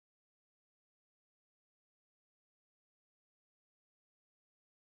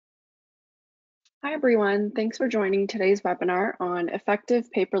Hi, everyone. Thanks for joining today's webinar on effective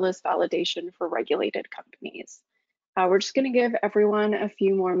paperless validation for regulated companies. We're just going to give everyone a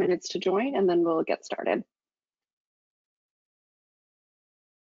few more minutes to join and then we'll get started.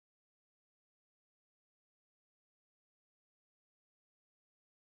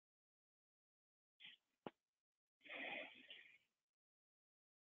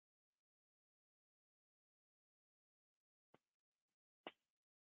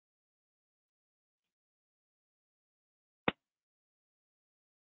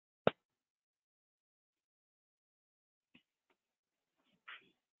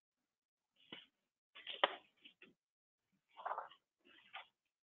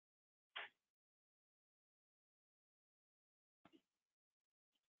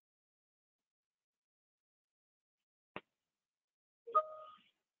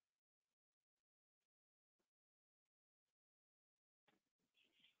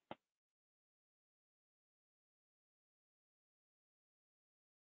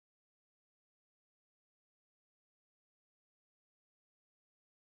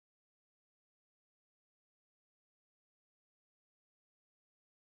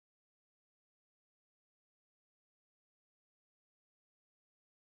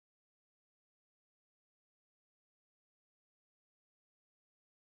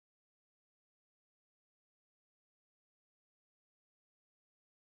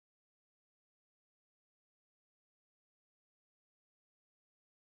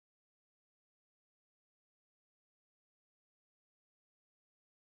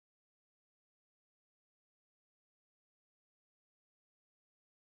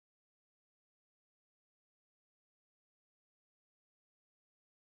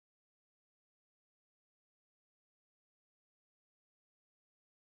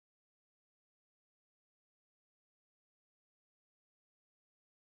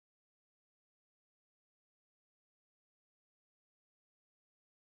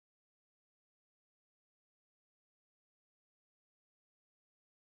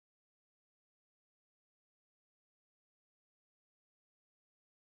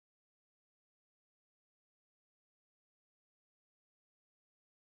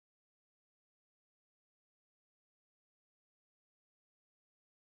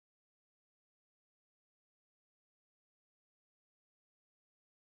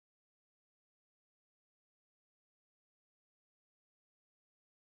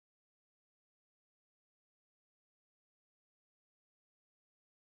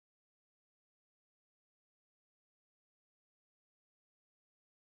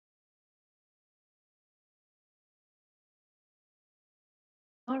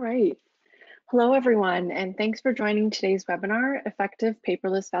 All right. Hello, everyone, and thanks for joining today's webinar, Effective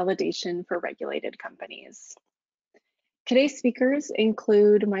Paperless Validation for Regulated Companies. Today's speakers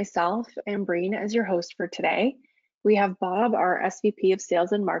include myself and Breen as your host for today. We have Bob, our SVP of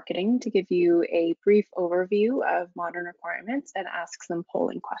Sales and Marketing, to give you a brief overview of modern requirements and ask some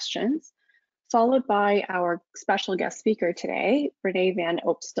polling questions, followed by our special guest speaker today, Renee Van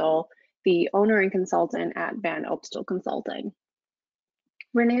Opstal, the owner and consultant at Van Opstal Consulting.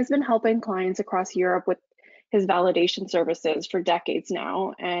 Renee has been helping clients across Europe with his validation services for decades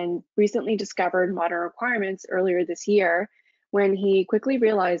now and recently discovered modern requirements earlier this year when he quickly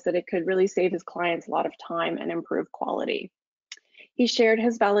realized that it could really save his clients a lot of time and improve quality. He shared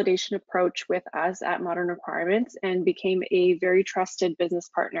his validation approach with us at Modern Requirements and became a very trusted business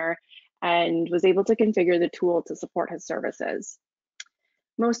partner and was able to configure the tool to support his services.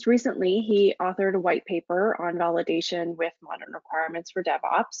 Most recently, he authored a white paper on validation with modern requirements for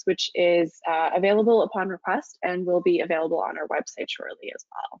DevOps, which is available upon request and will be available on our website shortly as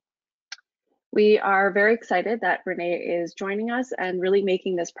well. We are very excited that Renee is joining us and really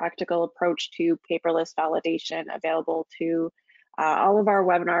making this practical approach to paperless validation available to all of our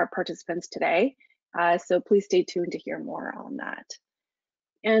webinar participants today. So please stay tuned to hear more on that.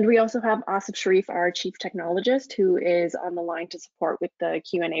 And we also have Asif Sharif, our Chief Technologist, who is on the line to support with the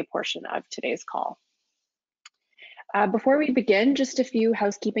Q&A portion of today's call. Before we begin, just a few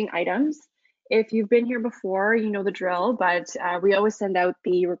housekeeping items. If you've been here before, you know the drill, but we always send out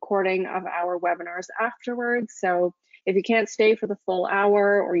the recording of our webinars afterwards. So if you can't stay for the full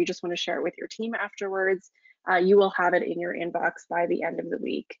hour or you just want to share it with your team afterwards, you will have it in your inbox by the end of the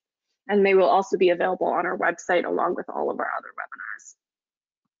week. And they will also be available on our website along with all of our other webinars.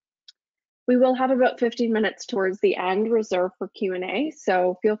 We will have about 15 minutes towards the end reserved for Q&A,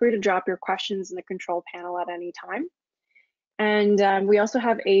 so feel free to drop your questions in the control panel at any time. And we also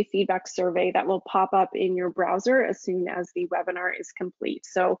have a feedback survey that will pop up in your browser as soon as the webinar is complete.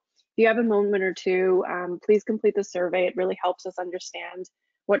 So if you have a moment or two, please complete the survey. It really helps us understand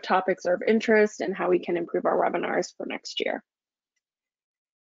what topics are of interest, and how we can improve our webinars for next year.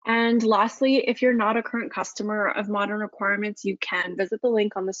 And lastly, if you're not a current customer of Modern Requirements, you can visit the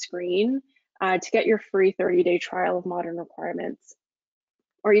link on the screen to get your free 30-day trial of Modern Requirements.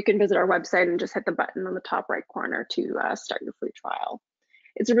 Or you can visit our website and just hit the button on the top right corner to start your free trial.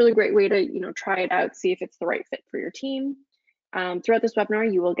 It's a really great way to try it out, see if it's the right fit for your team. Throughout this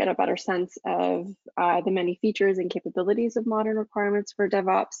webinar, you will get a better sense of the many features and capabilities of Modern Requirements for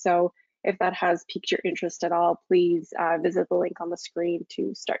DevOps. So if that has piqued your interest at all, please visit the link on the screen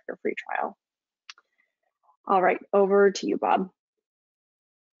to start your free trial. All right, over to you, Bob.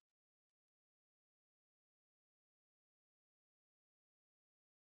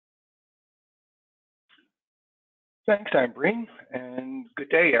 Thanks, Ambreen, and good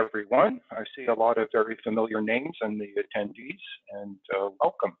day, everyone. I see a lot of very familiar names in the attendees, and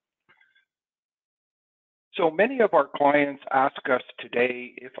welcome. So many of our clients ask us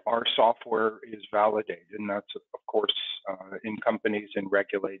today if our software is validated, and that's, of course, in companies in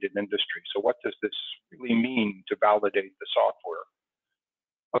regulated industries. So what does this really mean to validate the software?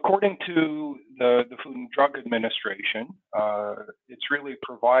 According to the Food and Drug Administration, it's really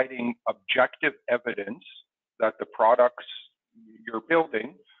providing objective evidence that the products you're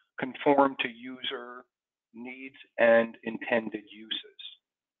building conform to user needs and intended uses.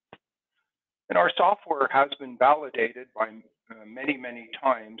 And our software has been validated by many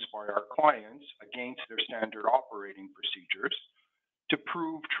times by our clients against their standard operating procedures to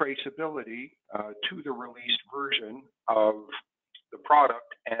prove traceability to the released version of the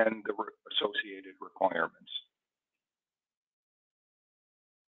product and the associated requirements.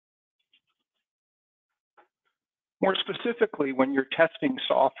 More specifically, when you're testing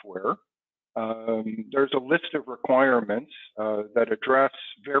software, there's a list of requirements that address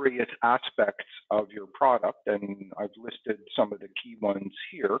various aspects of your product, and I've listed some of the key ones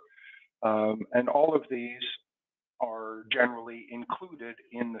here. And all of these are generally included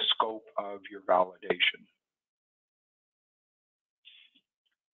in the scope of your validation.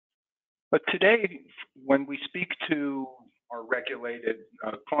 But today, when we speak to our regulated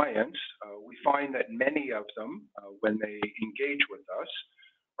clients, we find that many of them, when they engage with us,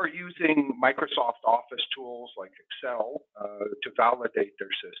 are using Microsoft Office tools like Excel to validate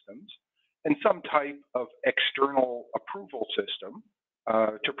their systems, and some type of external approval system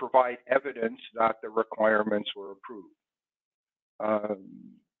to provide evidence that the requirements were approved.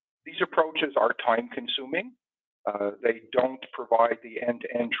 These approaches are time-consuming. They don't provide the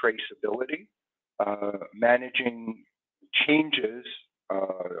end-to-end traceability. Managing changes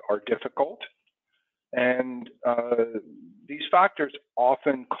are difficult, and these factors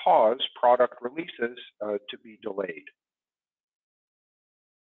often cause product releases to be delayed.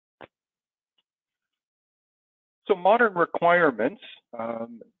 So Modern Requirements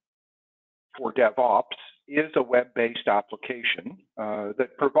for DevOps is a web-based application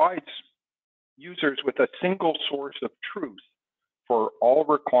that provides users with a single source of truth for all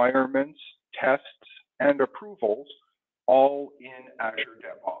requirements, tests, and approvals, all in Azure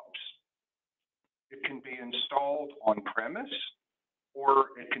DevOps. It can be installed on-premise, or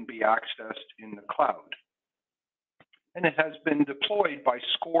it can be accessed in the cloud. And it has been deployed by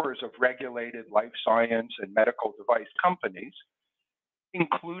scores of regulated life science and medical device companies,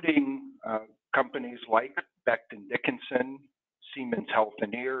 including companies like Becton Dickinson, Siemens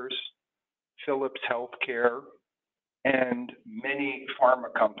Healthineers, Philips Healthcare, and many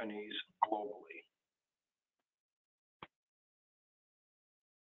pharma companies globally.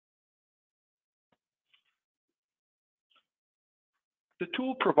 The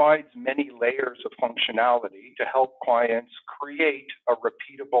tool provides many layers of functionality to help clients create a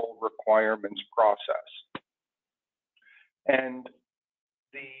repeatable requirements process. And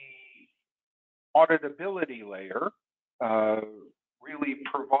the auditability layer really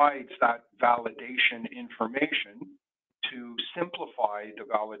provides that validation information to simplify the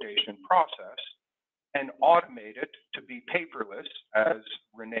validation process and automate it to be paperless, as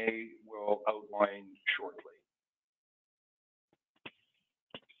Renee will outline shortly.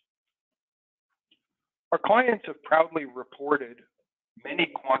 Our clients have proudly reported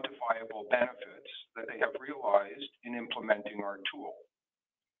many quantifiable benefits that they have realized in implementing our tool.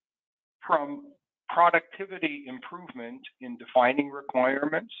 From productivity improvement in defining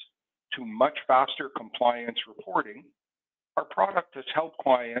requirements to much faster compliance reporting, our product has helped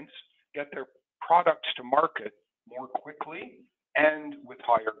clients get their products to market more quickly and with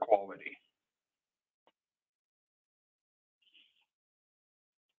higher quality.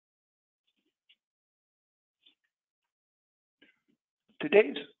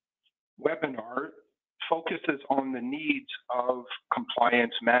 Today's webinar focuses on the needs of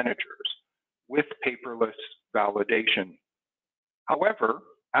compliance managers with paperless validation. However,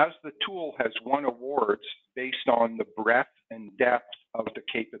 as the tool has won awards based on the breadth and depth of the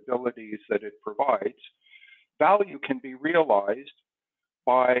capabilities that it provides, value can be realized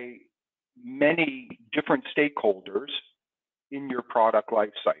by many different stakeholders in your product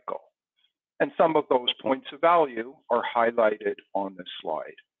lifecycle. And some of those points of value are highlighted on this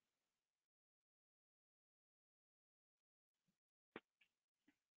slide.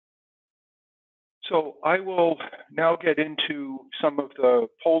 So I will now get into some of the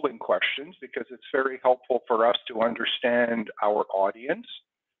polling questions because it's very helpful for us to understand our audience.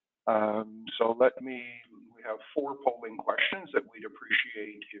 We have 4 polling questions that we'd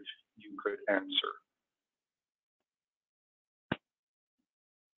appreciate if you could answer.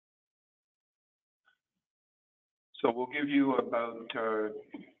 So we'll give you about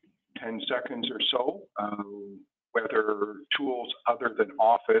 10 seconds or so, whether tools other than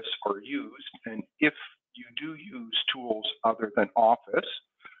Office are used. And if you do use tools other than Office,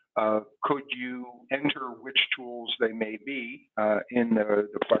 could you enter which tools they may be in the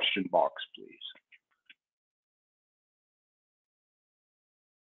question box, please?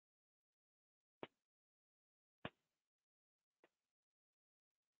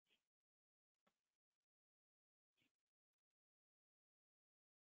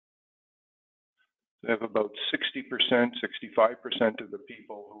 We have about 60%, 65% of the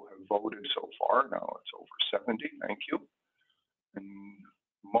people who have voted so far. Now it's over 70, thank you. And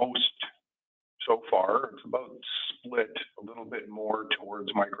most so far, it's about split a little bit more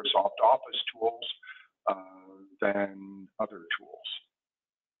towards Microsoft Office tools than other tools.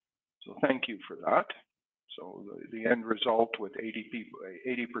 So thank you for that. So the end result with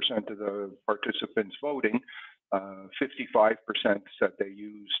 80% of the participants voting, 55% said they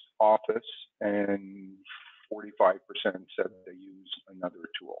used Office and 45% said they used another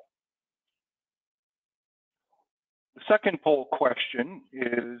tool. The second poll question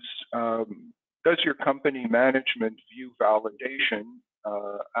is, does your company management view validation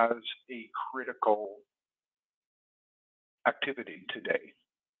as a critical activity today?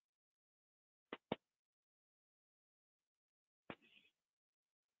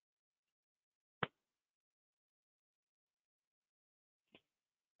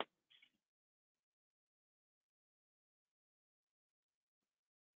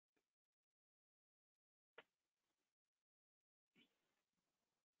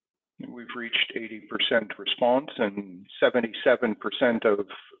 We've reached 80% response, and 77% of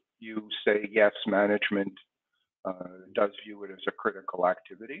you say yes, management does view it as a critical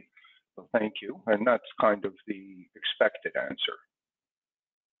activity. So thank you, and that's kind of the expected answer.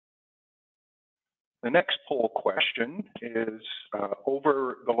 The next poll question is,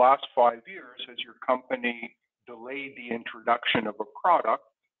 over the last 5 years, has your company delayed the introduction of a product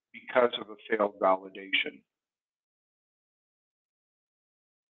because of a failed validation?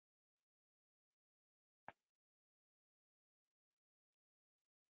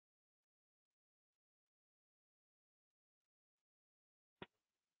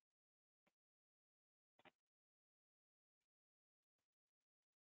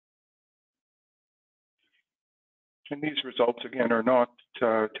 And these results, again, are not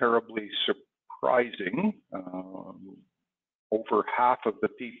terribly surprising. Over half of the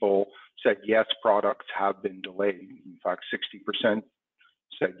people said yes, products have been delayed. In fact, 60%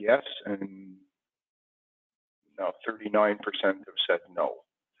 said yes, and now 39% have said no.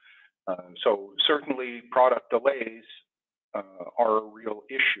 So certainly product delays are a real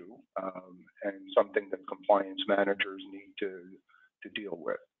issue and something that compliance managers need to deal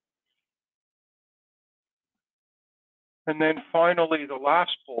with. And then finally, the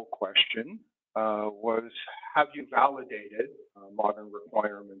last poll question was, have you validated modern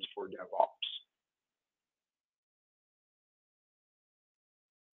requirements for DevOps?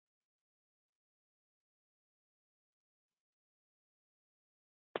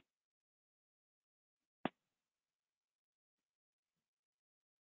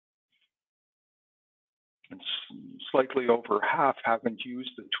 And slightly over half haven't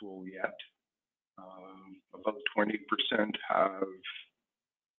used the tool yet. About 20% have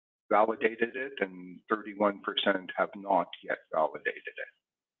validated it, and 31% have not yet validated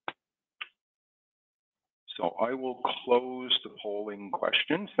it. So I will close the polling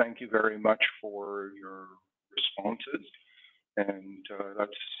questions. Thank you very much for your responses. And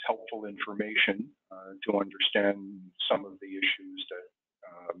that's helpful information to understand some of the issues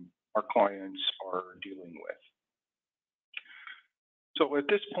that our clients are dealing with. So at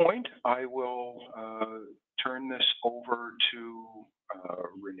this point, I will turn this over to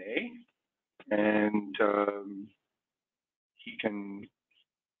Renee, and he can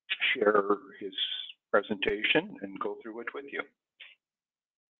share his presentation and go through it with you.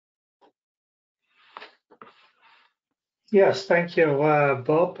 Yes, thank you,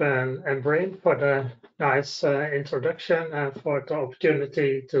 Bob and Bryn, for the nice introduction and for the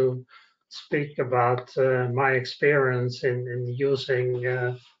opportunity to speak about my experience in using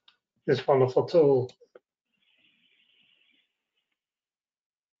this wonderful tool.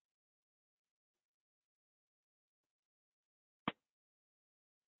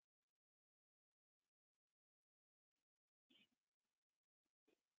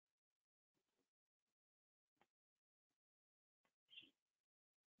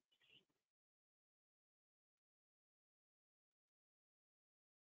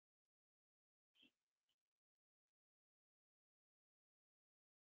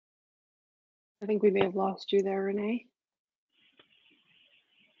 I think we may have lost you there, Renee.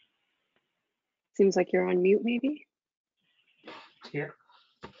 Seems like you're on mute, maybe. Yeah.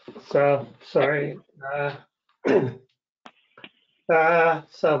 So sorry. So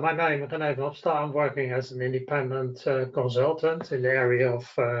my name is René Hofsta. I'm working as an independent consultant in the area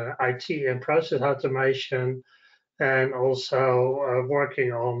of IT and process automation, and also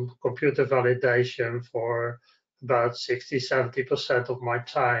working on computer validation for about 60–70% of my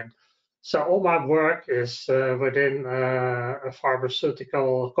time. So all my work is within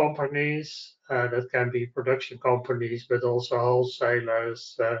pharmaceutical companies, that can be production companies, but also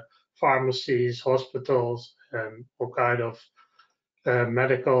wholesalers, pharmacies, hospitals, and all kind of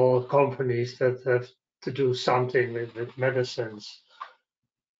medical companies that have to do something with medicines.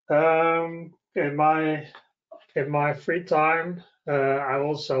 In my free time, I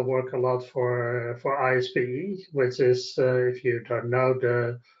also work a lot for ISPE, which is, if you don't know,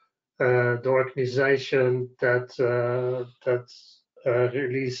 the organization that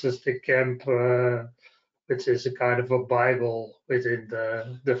releases the camp, which is a kind of a Bible within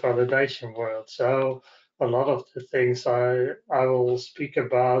the validation world. So a lot of the things I will speak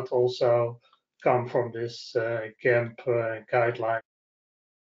about also come from this camp guideline.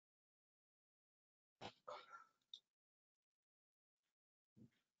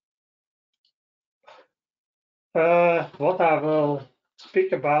 What I will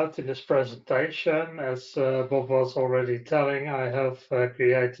speak about in this presentation, as Bob was already telling, I have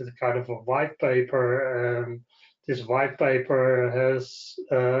created a kind of a white paper. This white paper has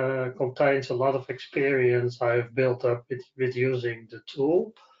contains a lot of experience I have built up with using the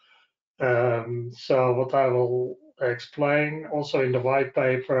tool. So what I will explain also in the white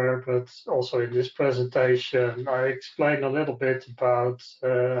paper, but also in this presentation, I explain a little bit about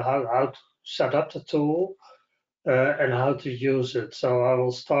how to set up the tool. And how to use it. So I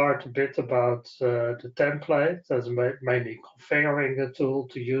will start a bit about the template, that's mainly configuring the tool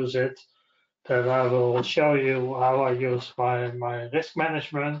to use it. Then I will show you how I use my risk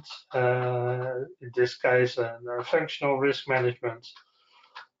management, in this case, functional risk management.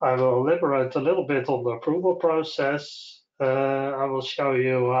 I will elaborate a little bit on the approval process. I will show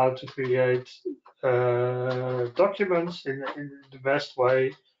you how to create documents in the best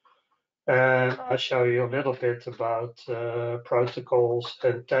way. And I'll show you a little bit about protocols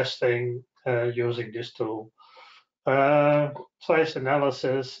and testing using this tool. Trace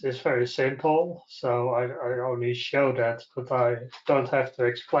analysis is very simple, so I only show that, but I don't have to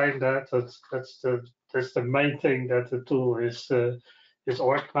explain that. That's the main thing that the tool is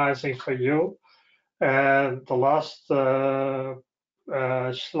organizing for you. And the last slide,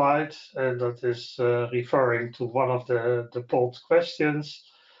 and that is referring to one of the polled questions,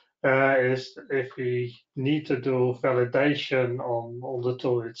 is if we need to do validation on the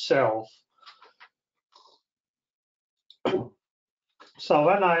tool itself. So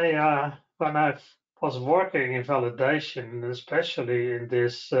when I was working in validation, especially in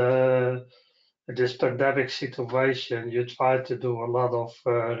this pandemic situation, you try to do a lot of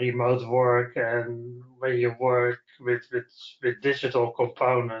remote work, and when you work with digital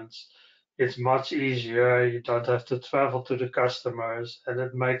components, it's much easier. You don't have to travel to the customers, and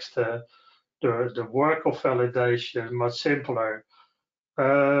it makes the work of validation much simpler.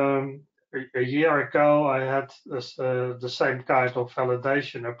 A year ago, I had the same kind of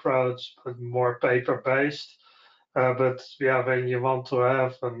validation approach, but more paper-based. But yeah, when you want to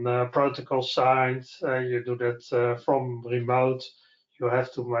have a protocol signed, you do that from remote. You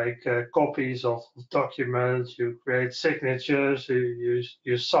have to make copies of documents. You create signatures.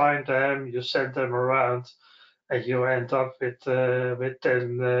 You sign them. You send them around, and you end up with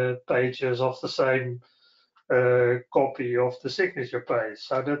 10 pages of the same copy of the signature page.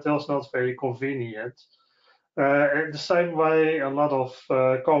 So that was not very convenient. In the same way, a lot of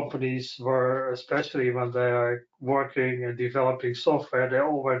companies were, especially when they are working and developing software, they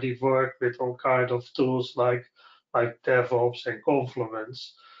already work with all kind of tools like DevOps and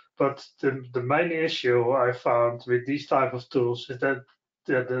Confluence. But the main issue I found with these type of tools is that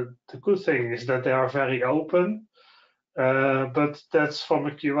the good thing is that they are very open. But that's from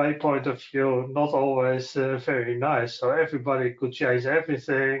a QA point of view, not always very nice. So everybody could change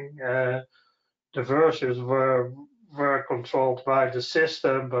everything. The versions were controlled by the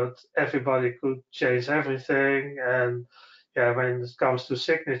system, but everybody could change everything. And yeah, when it comes to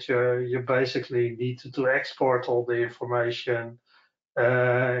signature, you basically need to export all the information,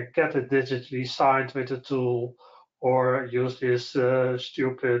 get it digitally signed with the tool, or use this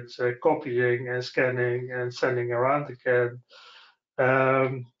stupid copying and scanning and sending around again.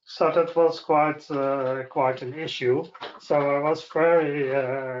 So that was quite an issue. So I was very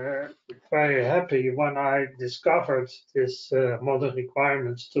happy when I discovered this model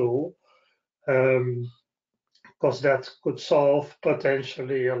requirements tool, because that could solve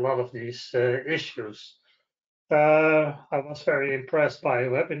potentially a lot of these issues. I was very impressed by a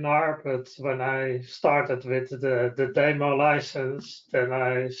webinar, but when I started with the demo license, then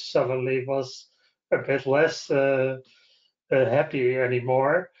I suddenly was a bit less happy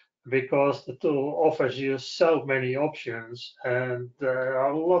anymore, because the tool offers you so many options and there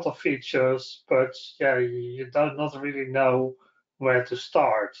are a lot of features, but yeah, you don't not really know where to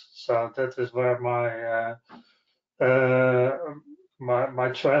start. So that is where uh, my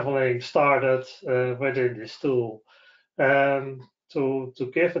traveling started within this tool. And to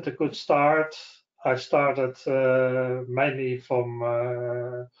give it a good start, I started mainly from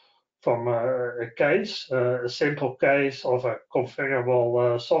a case, a simple case of a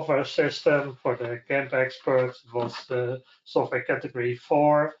configurable software system. For the camp experts, it was software category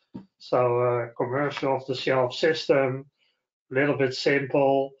 4, so commercial off-the-shelf system, a little bit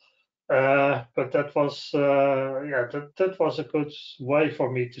simple. But that was yeah, that was a good way for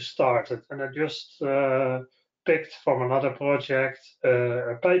me to start it, and I just picked from another project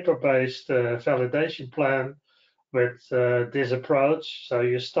a paper-based validation plan with this approach. So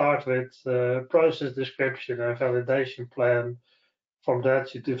you start with process description and validation plan. From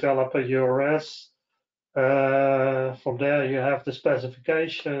that, you develop a URS. From there, you have the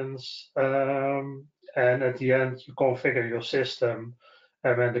specifications, and at the end, you configure your system.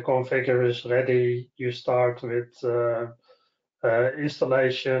 And when the configure is ready, you start with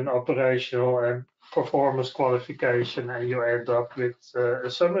installation, operational, and performance qualification, and you end up with a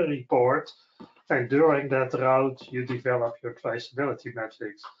summary report, and during that route, you develop your traceability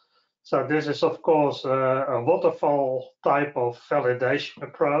metrics. So this is, of course, a waterfall type of validation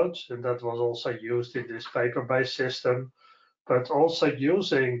approach, and that was also used in this paper-based system. But also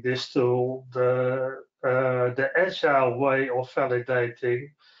using this tool, the agile way of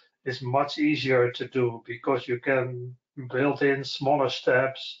validating is much easier to do, because you can build in smaller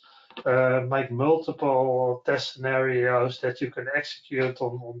steps, make multiple test scenarios that you can execute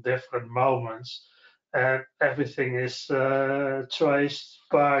on different moments, and everything is traced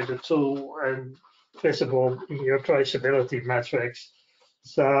by the tool and visible in your traceability metrics.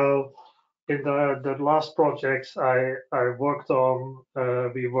 So in the last projects I worked on,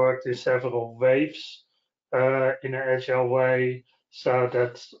 we worked in several waves in an agile way, so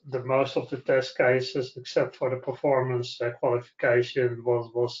that the most of the test cases, except for the performance qualification,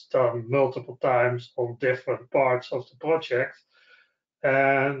 was done multiple times on different parts of the project.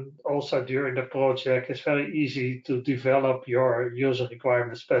 And also during the project, it's very easy to develop your user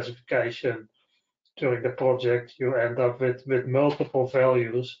requirement specification. During the project, you end up with multiple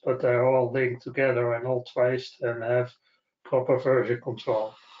values, but they're all linked together and all traced and have proper version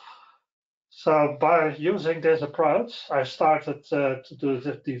control. So by using this approach, I started to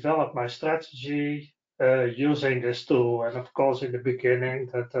develop my strategy using this tool. And of course, in the beginning,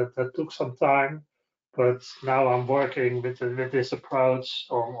 that took some time, but now I'm working with this approach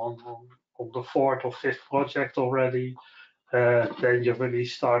on the fourth or fifth project already. Then you really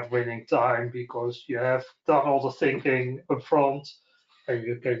start winning time, because you have done all the thinking up front, and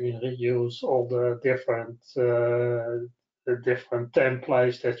you can reuse all the different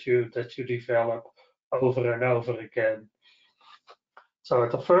templates that you develop over and over again. So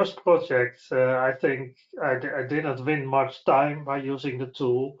at the first project, I think I didn't win much time by using the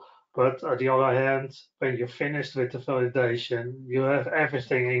tool, but on the other hand, when you're finished with the validation, you have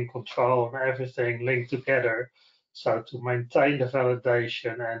everything in control and everything linked together. So to maintain the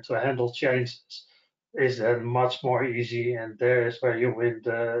validation and to handle changes is then much more easy, and there is where you win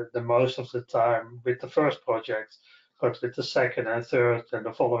the most of the time with the first project. But with the second and third and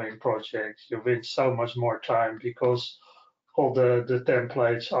the following projects, you win so much more time because all the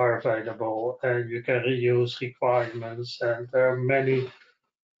templates are available and you can reuse requirements, and there are many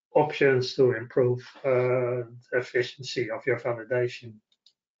options to improve the efficiency of your validation.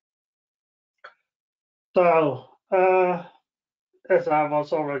 So, as I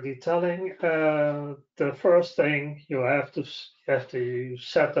was already telling, the first thing you have to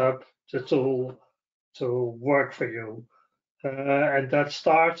set up the tool to work for you, and that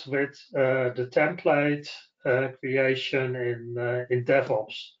starts with the template creation in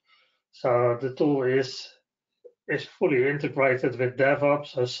DevOps. So the tool is fully integrated with DevOps.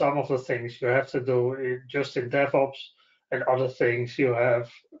 So some of the things you have to do just in DevOps, and other things you have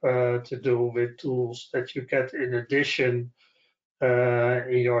to do with tools that you get in addition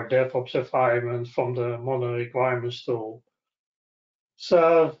in your DevOps environment from the modern requirements tool.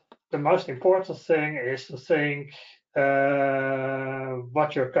 So the most important thing is to think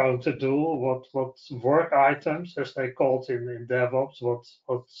what you're going to do, what work items, as they called in DevOps, what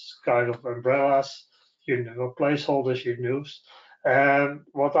kind of umbrellas, what placeholders you use. And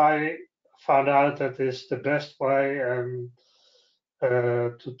what I found out that is the best way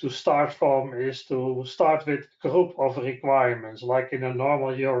to start from is to start with group of requirements. Like in a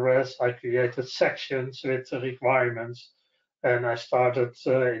normal URS, I created sections with the requirements, and I started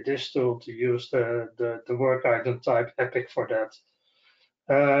in this tool to use the work item type epic for that.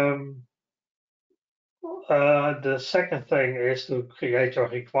 The second thing is to create your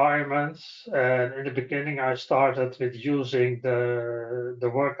requirements. And in the beginning, I started with using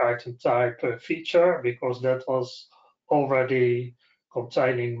the work item type feature because that was already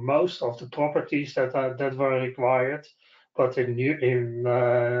containing most of the properties that were required. But in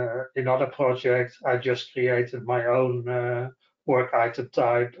other projects, I just created my own work item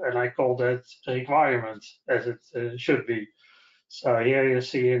type, and I called it requirement as it should be. So here you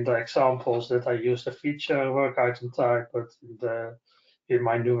see in the examples that I use the feature work item type, but in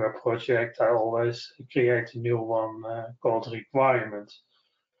my newer project, I always create a new one called requirement.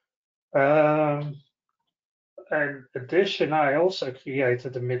 In addition, I also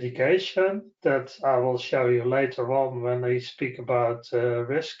created a mitigation that I will show you later on when I speak about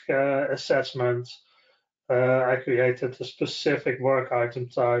risk assessment. I created a specific work item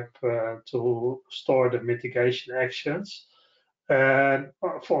type to store the mitigation actions. And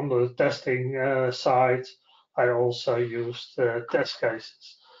from the testing side, I also used test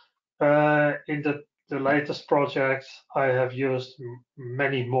cases. In the latest project, I have used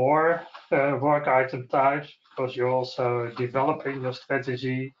many more work item types because you're also developing your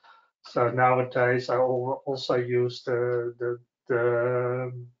strategy. So nowadays, I also use the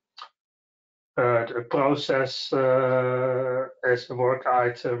process as a work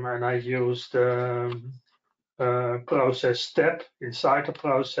item, and I use the process step inside the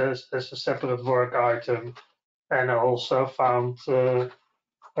process as a separate work item. And I also found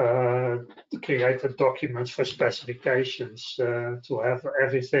created documents for specifications to have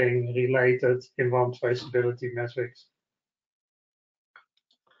everything related in one traceability metrics.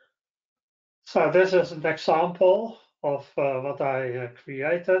 So this is an example of what I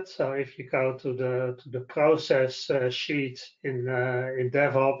created. So if you go to the process sheet in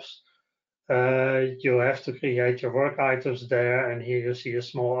DevOps, you have to create your work items there, and here you see a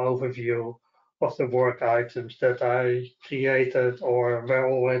small overview of the work items that I created or were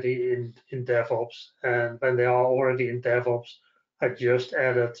already in DevOps. And when they are already in DevOps, I just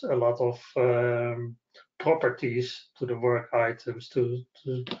added a lot of properties to the work items to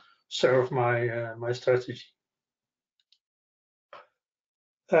serve my strategy.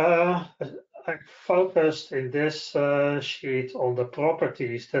 I focused in this sheet on the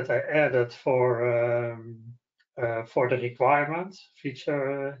properties that I added for the requirement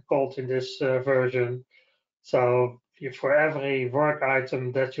feature called in this version. So for every work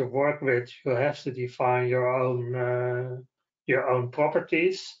item that you work with, you have to define your own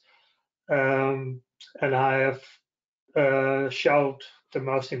properties. And I have showed the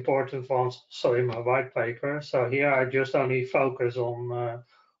most important ones also in my white paper. So here I just only focus on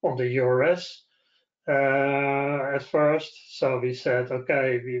the URS at first. So we said,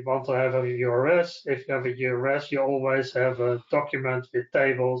 okay, we want to have a URS. If you have a URS, you always have a document with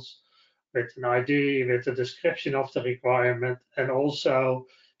tables, with an ID, with a description of the requirement, and also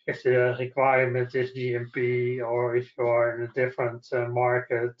if the requirement is GMP or if you are in a different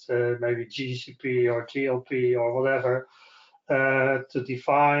market, maybe GCP or GLP or whatever, to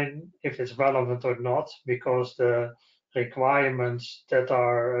define if it's relevant or not, because the requirements that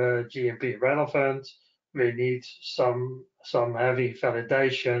are GMP relevant, we need some heavy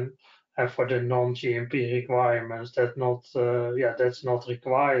validation, and for the non-GMP requirements, that's not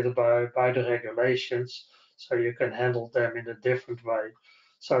required by the regulations, so you can handle them in a different way.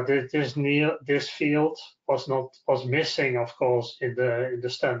 So this field was missing, of course, in the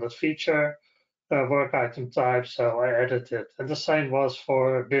standard feature work item type, so I added it. And the same was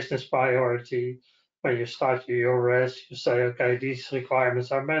for business priority. When you start your URS, you say, okay, these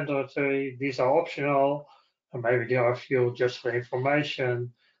requirements are mandatory, these are optional, and maybe there are a few just for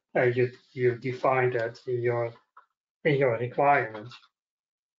information. You define that in your requirements.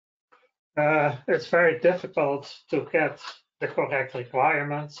 It's very difficult to get the correct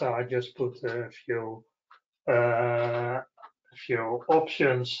requirements, so I just put a few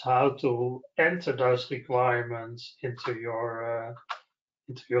options how to enter those requirements into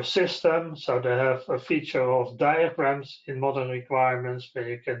your system. So they have a feature of diagrams in modern requirements where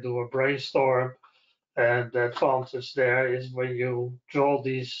you can do a brainstorm. And the advantage there is when you draw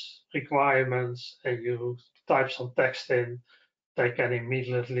these requirements and you type some text in, they can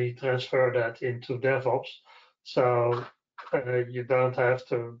immediately transfer that into DevOps. So you don't have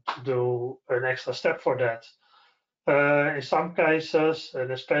to do an extra step for that. In some cases,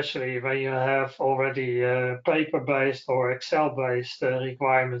 and especially when you have already paper-based or Excel-based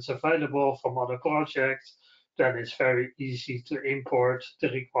requirements available from other projects, then it's very easy to import the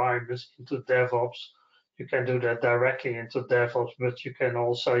requirements into DevOps. You can do that directly into DevOps, but you can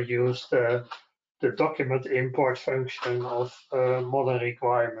also use the document import function of modern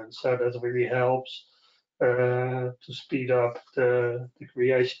requirements. So that really helps to speed up the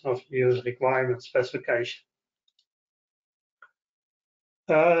creation of new requirement specification.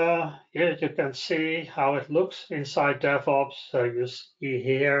 Here you can see how it looks inside DevOps. So you see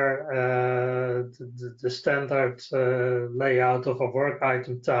here the standard layout of a work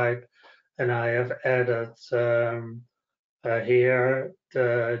item type, and I have added here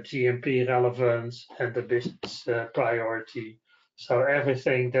the GMP relevance and the business priority. So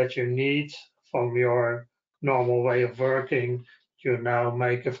everything that you need from your normal way of working, you now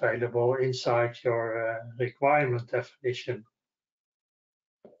make available inside your requirement definition.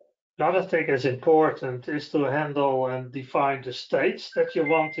 Another thing that's important is to handle and define the states that you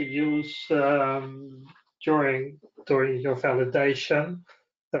want to use during your validation.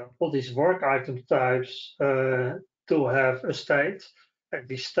 All these work item types do have a state, and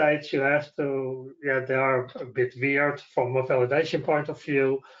these states you have to, they are a bit weird from a validation point of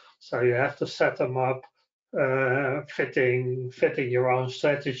view, so you have to set them up fitting your own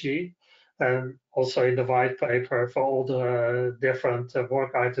strategy. And also in the white paper for all the different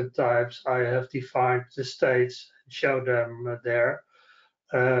work item types, I have defined the states and show them there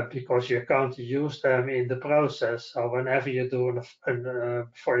because you're going to use them in the process. So whenever you do,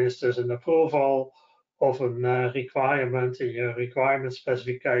 for instance, an approval of a requirement in your requirement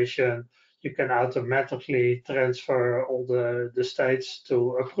specification, you can automatically transfer all the states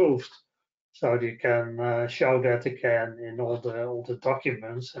to approved. So you can show that again in all the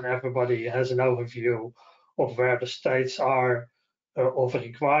documents, and everybody has an overview of where the states are of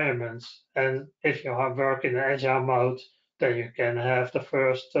requirements. And if you work in agile mode, then you can have the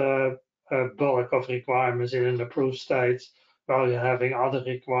first bulk of requirements in an approved state, while you're having other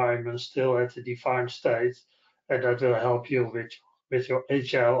requirements still at the defined state, and that will help you with your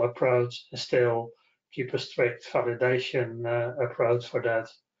agile approach and still keep a strict validation approach for that.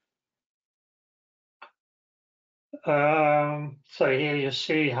 So here you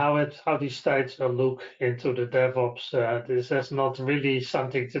see how these states will look into the DevOps. This has not really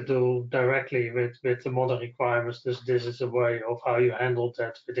something to do directly with the modern requirements. This is a way of how you handle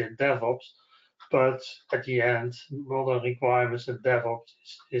that within DevOps. But at the end, modern requirements and DevOps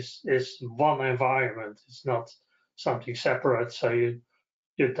is one environment. It's not something separate. So you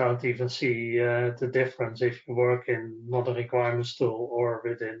don't even see the difference if you work in modern requirements tool or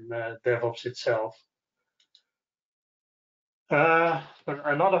within DevOps itself.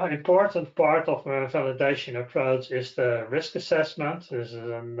 Another important part of a validation approach is the risk assessment. This is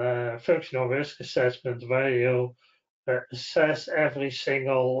a functional risk assessment where you assess every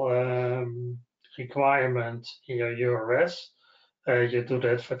single requirement in your URS. You do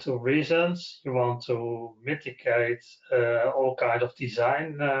that for two reasons. You want to mitigate all kind of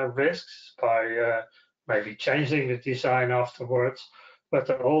design risks by maybe changing the design afterwards, but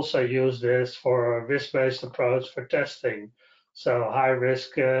to also use this for a risk-based approach for testing. So high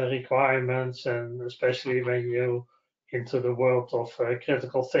risk requirements, and especially when you into the world of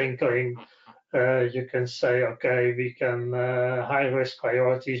critical thinking, you can say, okay, we can high risk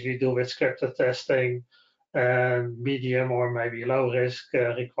priorities we do with scripted testing, and medium or maybe low risk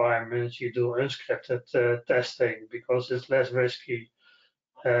requirements you do unscripted testing because it's less risky.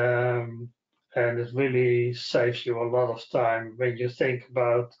 and it really saves you a lot of time when you think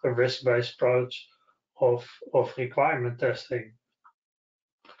about a risk-based approach of requirement testing.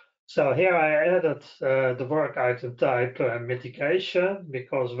 So here I added the work item type mitigation,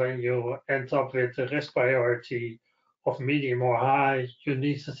 because when you end up with the risk priority of medium or high, you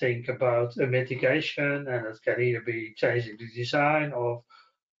need to think about a mitigation, and it can either be changing the design or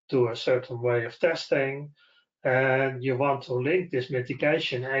do a certain way of testing. And you want to link this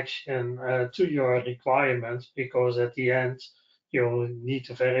mitigation action to your requirements, because at the end, you need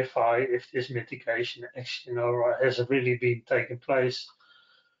to verify if this mitigation action has really been taken place.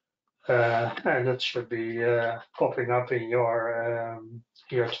 And it should be popping up in your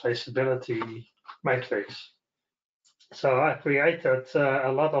traceability matrix. So I created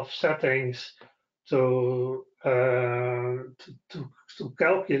a lot of settings to, to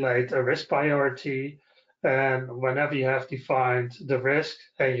calculate a risk priority. And whenever you have defined the risk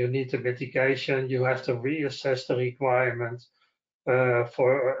and you need the mitigation, you have to reassess the requirement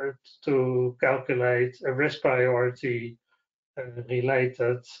to calculate a risk priority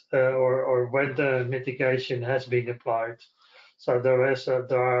related or when the mitigation has been applied. So there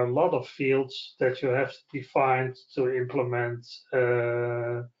are a lot of fields that you have to define to implement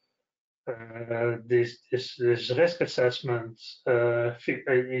this risk assessment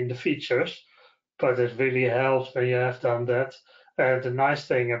in the features, but it really helps when you have done that. The nice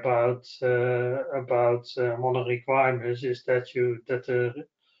thing about mono requirements is that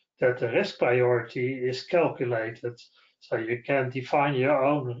the risk priority is calculated. So you can define your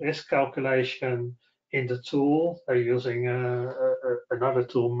own risk calculation in the tool using another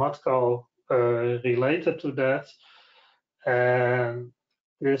tool, Matco, related to that. And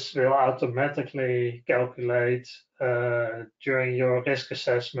this will automatically calculate during your risk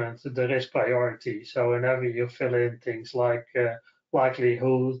assessment the risk priority. So whenever you fill in things like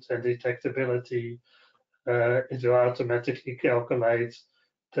likelihood and detectability, it will automatically calculate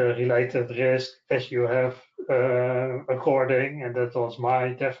the related risk as you have according, and that was my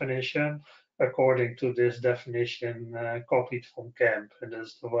definition, according to this definition copied from CAMP, and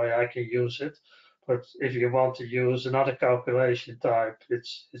that's the way I can use it. But if you want to use another calculation type,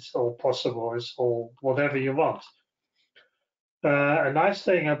 it's all possible. It's all whatever you want. A nice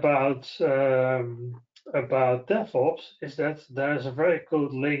thing about DevOps is that there's a very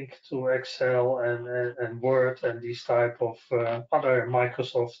good link to Excel and Word and these type of other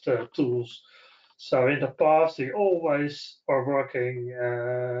Microsoft tools. So in the past, we always are working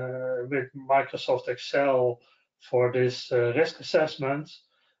with Microsoft Excel for this risk assessment,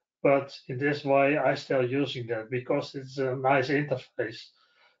 but in this way, I still using that because it's a nice interface.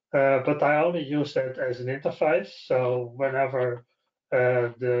 But I only use that as an interface. So whenever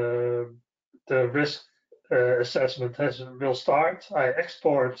the risk assessment will start, I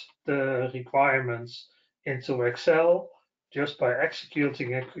export the requirements into Excel just by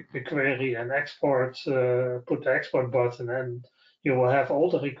executing a query and export, put the export button, and you will have all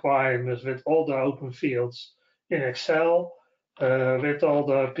the requirements with all the open fields in Excel. With all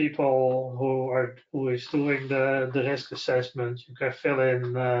the people who is doing the risk assessment, you can fill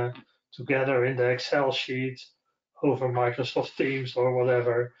in together in the Excel sheet over Microsoft Teams or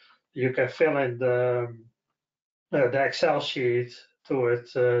whatever. You can fill in the Excel sheet to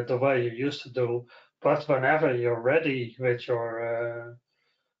it the way you used to do. But whenever you're ready with your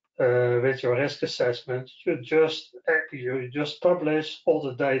risk assessment, you just publish all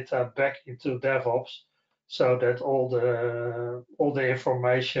the data back into DevOps, so that all the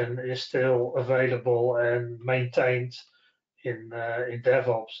information is still available and maintained in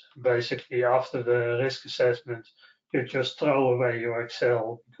DevOps. Basically, after the risk assessment, you just throw away your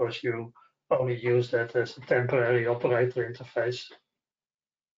Excel because you only use that as a temporary operator interface.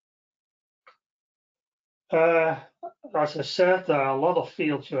 As I said, there are a lot of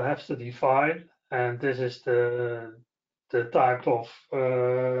fields you have to define, and this is the type of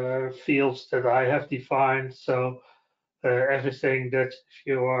fields that I have defined. So everything that, if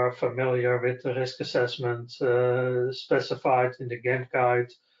you are familiar with the risk assessment specified in the Gantt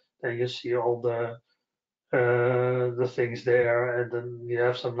guide, then you see all the things there, and then you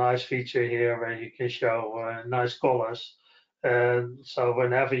have some nice feature here where you can show nice colors. And so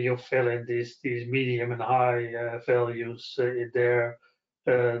whenever you fill in these medium and high values in there,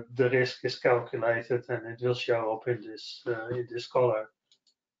 the risk is calculated and it will show up in this color.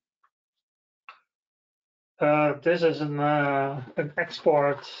 This is an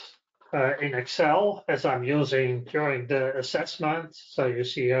export in Excel as I'm using during the assessment. So you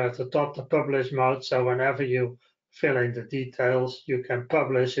see here at the top the publish mode. So whenever you fill in the details, you can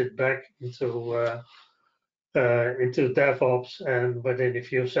publish it back into into DevOps, and within a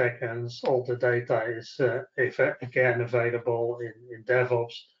few seconds, all the data is again available in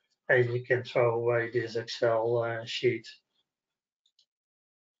DevOps, and you can throw away this Excel sheet.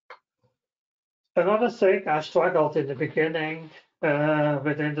 Another thing I struggled in the beginning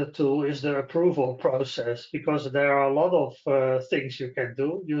within the tool is the approval process, because there are a lot of things you can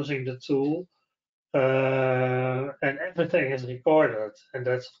do using the tool, and everything is recorded, and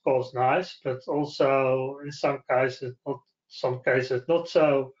that's of course nice, but also in some cases not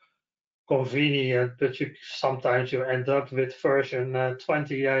so convenient. But sometimes you end up with version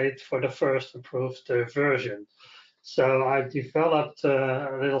 28 for the first approved version. So I developed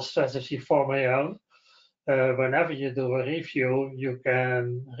a little strategy for my own. Whenever you do a review, you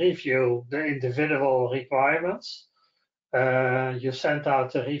can review the individual requirements. You send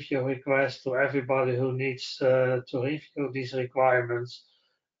out a review request to everybody who needs to review these requirements,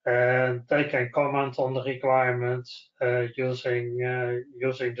 and they can comment on the requirements using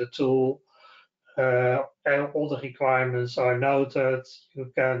the tool. And all the requirements are noted.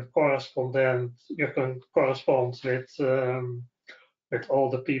 You can correspond with all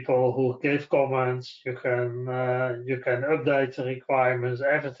the people who give comments. You can update the requirements.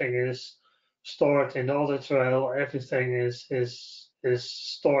 Everything is stored in the audit trail. Everything is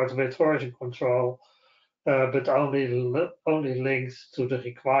stored with version control, but only linked to the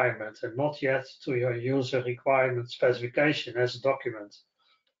requirement and not yet to your user requirement specification as a document.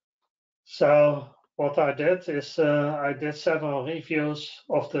 So what I did is I did several reviews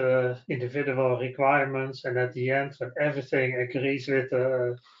of the individual requirements, and at the end, when everything agrees with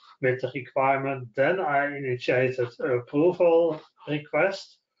the requirement, then I initiated an approval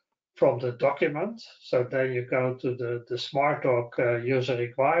request from the document. So then you go to the SmartDoc user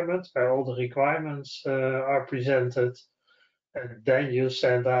requirement, where all the requirements are presented, and then you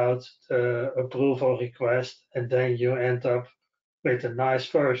send out the approval request, and then you end up with a nice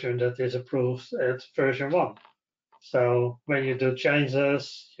version that is approved at version 1. So when you do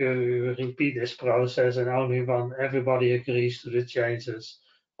changes, you repeat this process, and only when everybody agrees to the changes,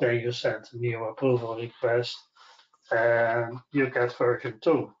 then you send a new approval request and you get version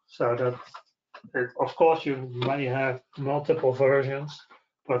 2. So that, of course, you may have multiple versions,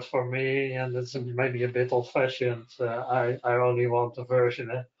 but for me, and it's maybe a bit old-fashioned, I only want a version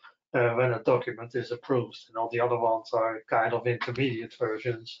when a document is approved, and all the other ones are kind of intermediate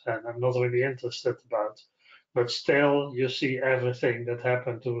versions, and I'm not really interested about. But still, you see everything that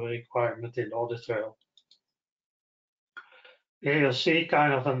happened to a requirement in the audit trail. Here you see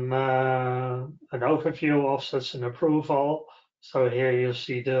kind of an overview of such an approval. So here you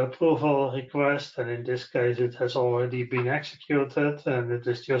see the approval request, and in this case, it has already been executed, and it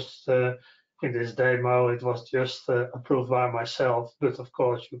is just in this demo, it was just approved by myself. But of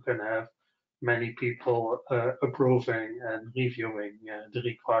course, you can have many people approving and reviewing the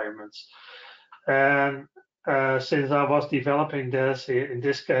requirements. And since I was developing this, in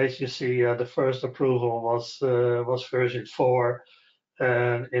this case, you see the first approval was version 4.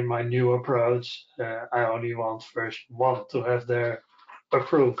 And in my new approach, I only want version 1 to have their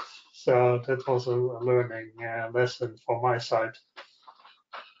approved. So that was a learning lesson for my side.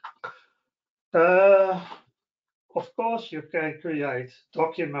 Of course, you can create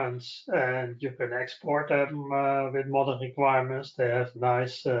documents and you can export them with modern requirements. They have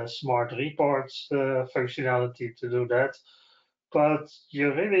nice smart reports functionality to do that. But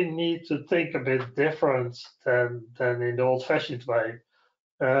you really need to think a bit different than in the old-fashioned way.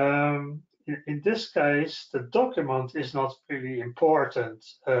 In this case, the document is not really important,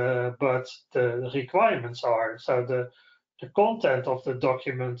 but the requirements are. So the content of the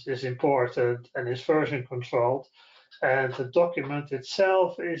document is important and is version controlled, and the document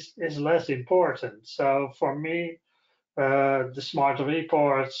itself is less important. So for me, the smart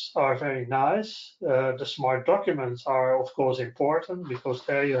reports are very nice. The smart documents are, of course, important because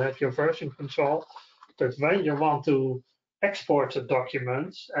there you have your version control. But when you want to export the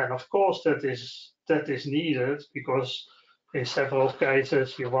documents, and of course that is needed because in several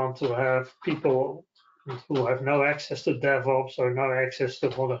cases you want to have people who have no access to DevOps or no access to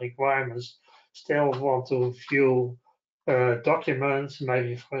all the requirements still want to view documents,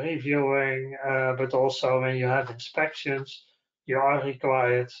 maybe for reviewing, but also when you have inspections, you are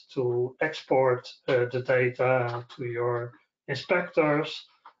required to export the data to your inspectors.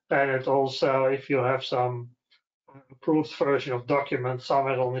 And it also, if you have some approved version of document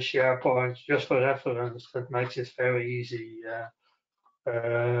somewhere on the SharePoint, just for reference, that makes it very easy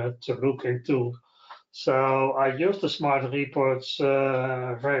to look into. So I use the smart reports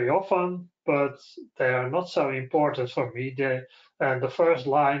very often, but they are not so important for me. And the first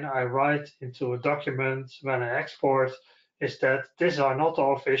line I write into a document when I export is that these are not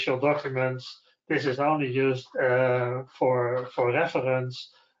all official documents. This is only used for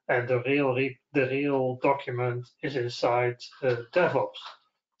reference, and the real document is inside DevOps.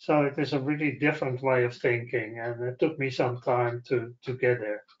 So it is a really different way of thinking, and it took me some time to get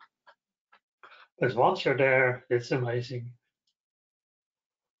there. But once you're there, it's amazing.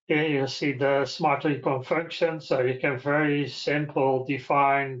 Here you see the smart report function, so you can very simple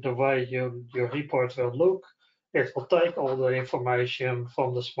define the way your report will look. It will take all the information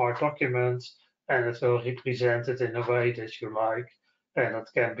from the smart document and it will represent it in a way that you like. And it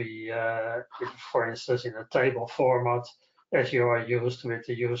can be, for instance, in a table format, as you are used with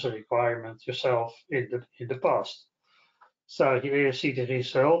the user requirement yourself in the past. So here you see the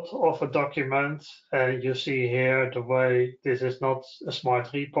result of a document, and you see here the way this is not a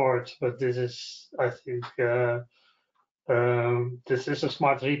smart report, but this is, I think, this is a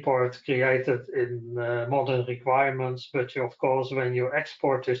smart report created in modern requirements. But you, of course, when you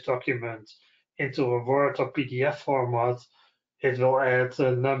export this document into a Word or PDF format, it will add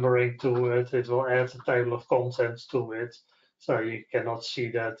numbering to it. It will add a table of contents to it. So you cannot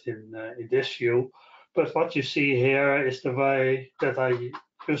see that in this view. But what you see here is the way that I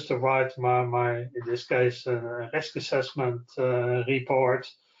used to write my in this case, a risk assessment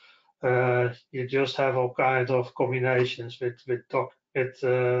report. You just have all kinds of combinations with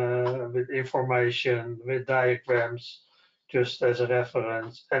information, with diagrams, just as a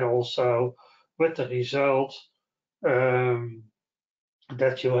reference, and also with the result um,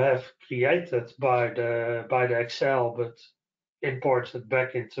 that you have created by the Excel, but imported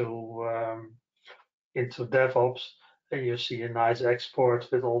back into DevOps, and you see a nice export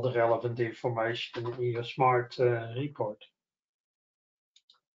with all the relevant information in your smart report.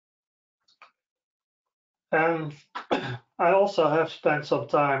 And I also have spent some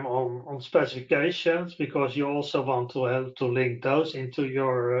time on specifications because you also want to help to link those into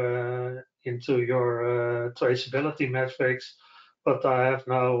your traceability metrics. But I have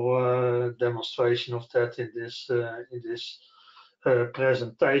no demonstration of that in this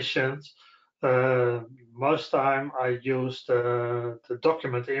presentation. Most time I use the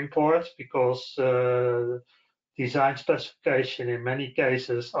document import because design specification in many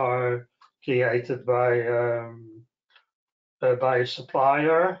cases are created by a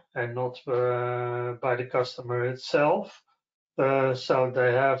supplier and not by the customer itself. So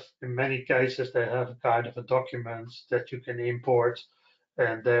they have, in many cases, they have a kind of a document that you can import,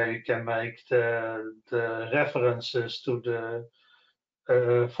 and there you can make the references to the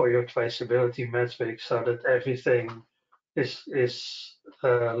for your traceability metrics, so that everything is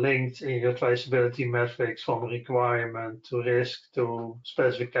linked in your traceability metrics from requirement to risk to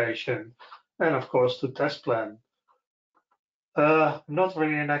specification, and of course to test plan. Not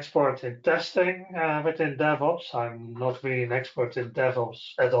really an expert in testing within DevOps. I'm not really an expert in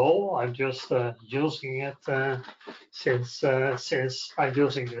DevOps at all. I'm just using it since I'm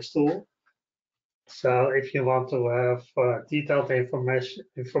using this tool. So if you want to have detailed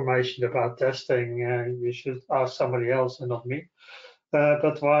information about testing, you should ask somebody else and not me.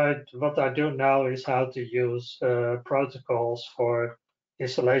 But what I do know is how to use protocols for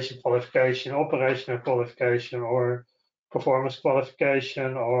installation qualification, operational qualification, or performance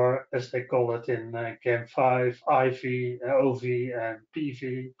qualification, or as they call it in Game 5, IV, OV, and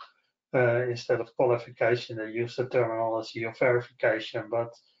PV. Instead of qualification, they use the terminology of verification,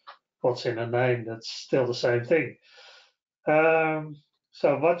 but what's in a name, that's still the same thing.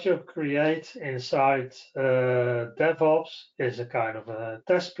 So what you create inside DevOps is a kind of a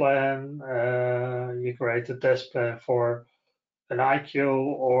test plan. You create a test plan for an IQ,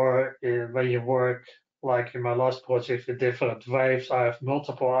 or when you work, like in my last project, with different waves, I have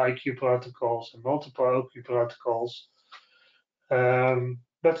multiple IQ protocols and multiple OQ protocols.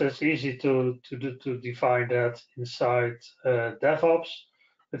 But it's easy to define that inside DevOps.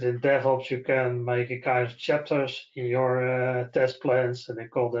 But in DevOps, you can make a kind of chapters in your test plans, and they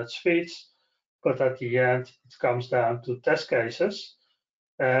call that suites. But at the end, it comes down to test cases.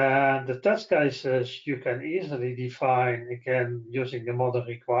 And the test cases you can easily define again using the model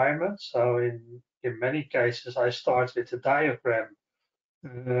requirements. So in many cases, I start with a diagram.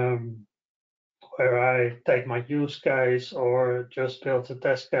 Where I take my use case or just build a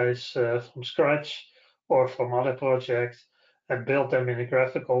test case from scratch or from other projects and build them in a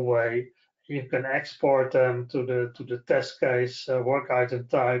graphical way. You can export them to the test case work item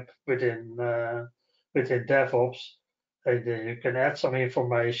type within DevOps. And then you can add some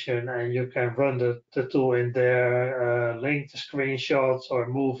information and you can run the tool in there, link the screenshots or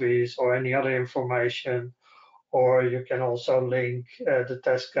movies or any other information, or you can also link the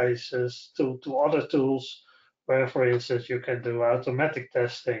test cases to other tools where, for instance, you can do automatic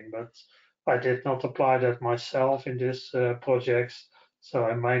testing. But I did not apply that myself in this project, so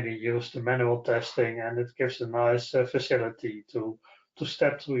I mainly use the manual testing, and it gives a nice facility to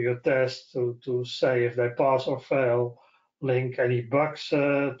step through your test, to say if they pass or fail, link any bugs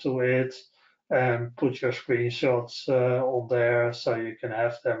to it, and put your screenshots on there so you can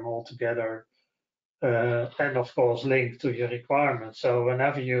have them all together. And of course, link to your requirements. So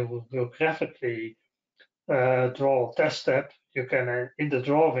whenever you will graphically draw a test step, you can, in the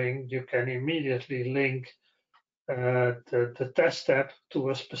drawing, you can immediately link the test step to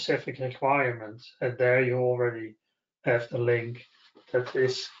a specific requirement. And there you already have the link that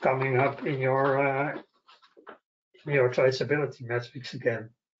is coming up in your traceability metrics again.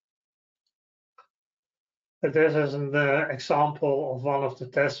 This is an example of one of the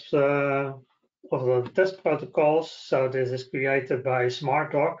tests of the test protocols. So this is created by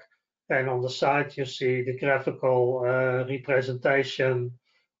SmartDoc, and on the side you see the graphical representation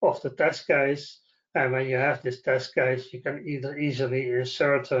of the test case. And when you have this test case, you can either easily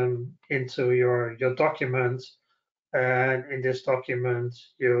insert them into your document. And in this document,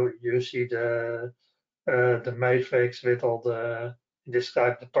 you see the matrix with all the, in this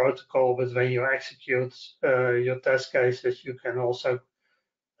type, the protocol. But when you execute your test cases, you can also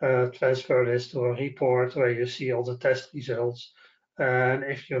transfer this to a report where you see all the test results. And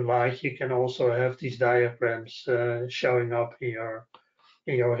if you like, you can also have these diagrams showing up in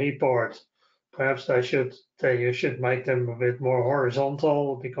your report. Perhaps you should make them a bit more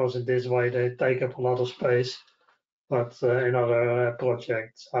horizontal, because in this way they take up a lot of space. But in other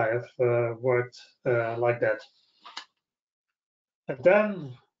projects, I have worked like that. And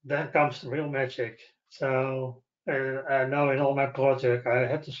then comes the real magic. So I know in all my projects, I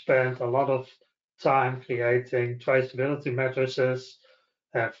had to spend a lot of time creating traceability matrices.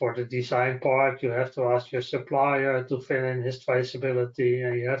 For the design part, you have to ask your supplier to fill in his traceability,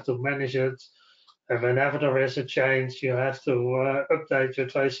 and you have to manage it. And whenever there is a change, you have to update your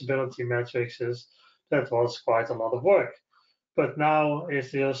traceability matrices. That was quite a lot of work. But now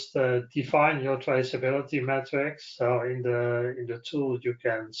it's just define your traceability metrics. So in the tool, you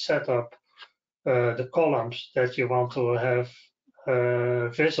can set up the columns that you want to have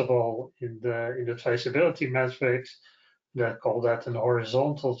visible in the traceability metrics. They call that an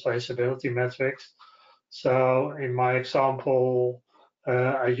horizontal traceability metrics. So in my example,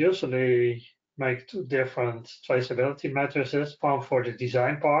 I usually make two different traceability matrices, one for the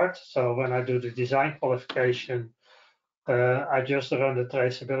design part. So when I do the design qualification, I just run the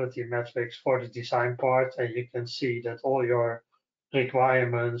traceability metrics for the design part, and you can see that all your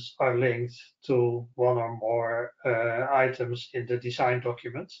requirements are linked to one or more items in the design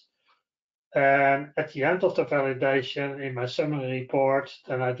documents. And at the end of the validation, in my summary report,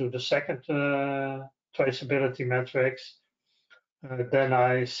 then I do the second traceability metrics. Then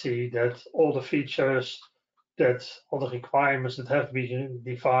I see that all the features, that all the requirements that have been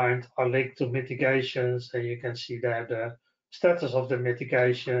defined are linked to mitigations, and you can see there the status of the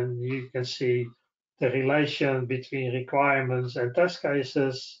mitigation. You can see the relation between requirements and test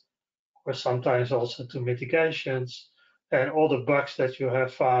cases, or sometimes also to mitigations. And all the bugs that you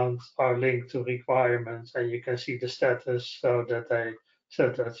have found are linked to requirements, and you can see the status, so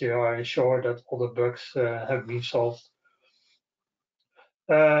that you are ensured that all the bugs have been solved.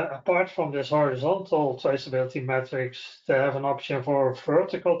 Apart from this horizontal traceability matrix, they have an option for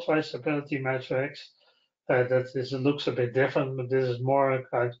vertical traceability matrix. Looks a bit different, but this is more a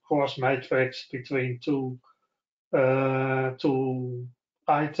kind of cross matrix between two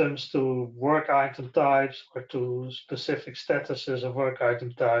items, to work item types, or to specific statuses of work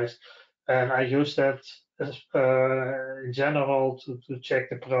item types. And I use that in general to check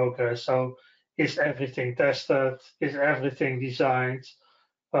the progress. So is everything tested? Is everything designed?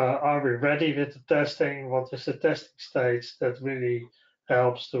 Are we ready with the testing? What is the testing stage? That really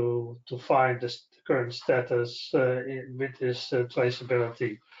helps to find the current status with this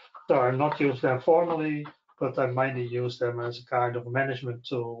traceability. So I'm not use them formally, but I mainly use them as a kind of management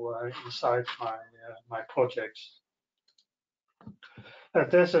tool inside my projects.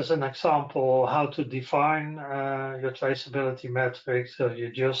 This is an example how to define your traceability metrics. So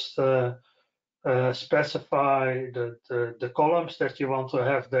you just specify the columns that you want to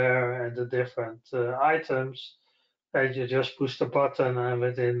have there and the different items, and you just push the button, and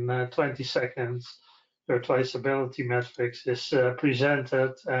within 20 seconds your traceability metrics is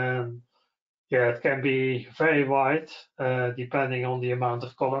presented. And yeah, it can be very wide depending on the amount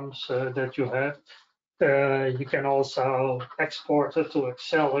of columns that you have. You can also export it to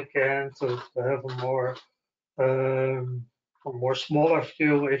Excel again to have a more a more smaller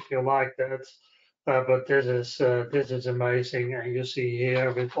view if you like that. But this is amazing, and you see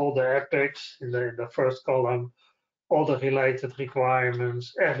here with all the epics in the first column, all the related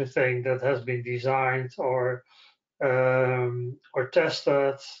requirements, everything that has been designed or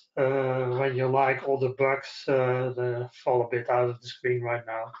tested. When you like all the bugs, they fall a bit out of the screen right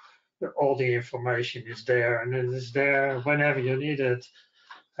now. All the information is there, and it is there whenever you need it.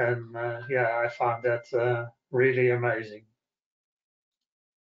 And yeah, I found that really amazing.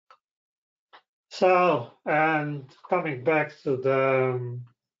 So, and coming back to the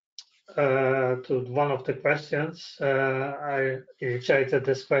to one of the questions, I initiated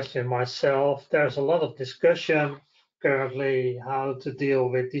this question myself. There's a lot of discussion currently how to deal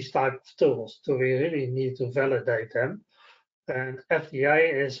with these type of tools. Do we really need to validate them? And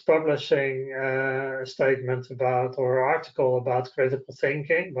FDA is publishing a statement about or article about critical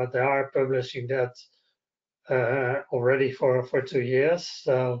thinking, but they are publishing that already for 2 years.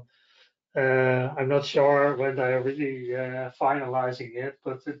 So I'm not sure when they are really finalizing it,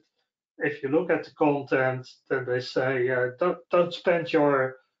 but if you look at the content, then they say don't spend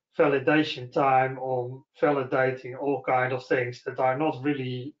your validation time on validating all kind of things that are not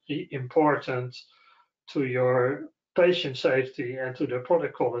really important to your patient safety and to the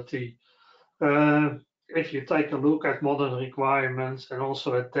product quality. Uh, if you take a look at modern requirements and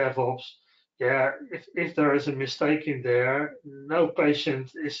also at DevOps, yeah, if there is a mistake in there, no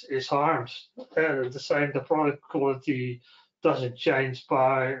patient is harmed. The same, the product quality doesn't change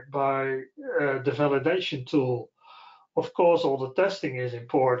by the validation tool. Of course, all the testing is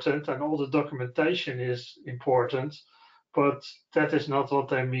important and all the documentation is important, but that is not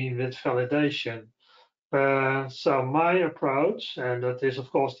what I mean with validation. So my approach, and that is of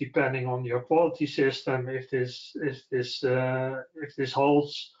course depending on your quality system, if this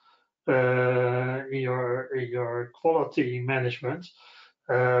holds in your quality management.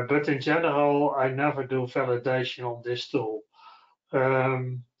 But in general, I never do validation on this tool.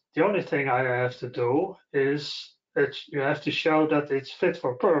 The only thing I have to do is that you have to show that it's fit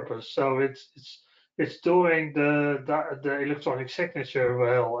for purpose. So it's doing the electronic signature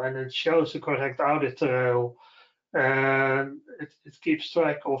well, and it shows the correct audit trail, and it keeps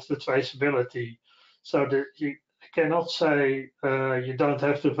track of the traceability. So that you cannot say you don't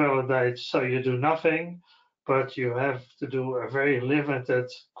have to validate, so you do nothing, but you have to do a very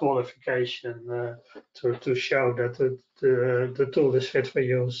limited qualification to show that the tool is fit for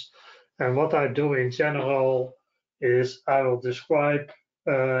use. And what I do in general is I will describe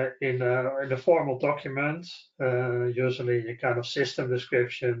in a formal document, usually a kind of system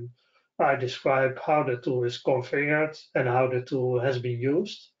description. I describe how the tool is configured and how the tool has been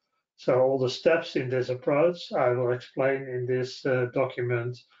used. So all the steps in this approach I will explain in this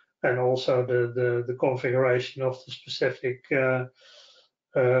document, and also the configuration of the specific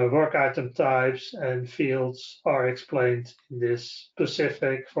work item types and fields are explained in this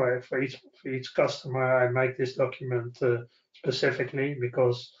specific for each customer. I make this document specifically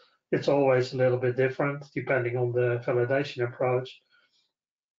because it's always a little bit different depending on the validation approach.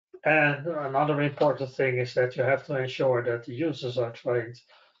 And another important thing is that you have to ensure that the users are trained.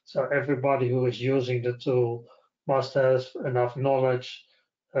 So everybody who is using the tool must have enough knowledge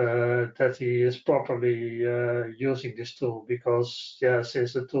that he is properly using this tool, because yeah,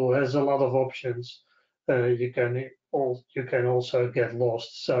 since the tool has a lot of options, you can also get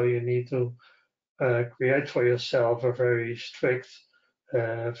lost. So you need to create for yourself a very strict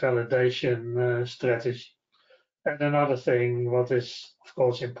validation strategy. And another thing, what is of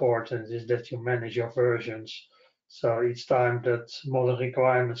course important, is that you manage your versions. So each time that modern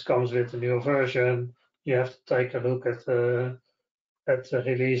requirements comes with a new version, you have to take a look at the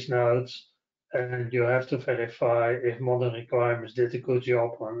release notes, and you have to verify if modern requirements did a good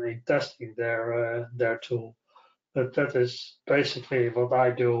job in testing their tool. But that is basically what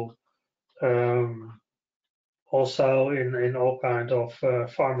I do. Um, Also in all kind of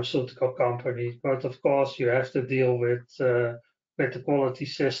pharmaceutical companies. But of course, you have to deal with the quality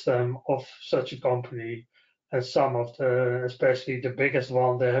system of such a company. And some of the, especially the biggest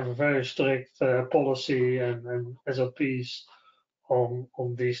one, they have a very strict policy and SOPs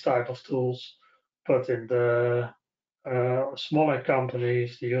on these type of tools. But in the smaller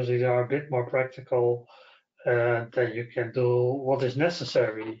companies, they usually are a bit more practical, then you can do what is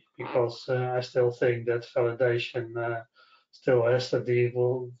necessary, because I still think that validation still has to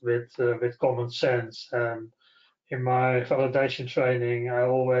deal with common sense. And in my validation training, I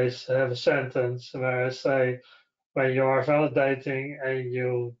always have a sentence where I say, when you are validating and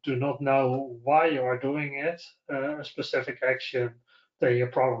you do not know why you are doing it, a specific action, then you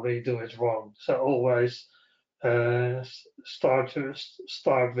probably do it wrong. So always start with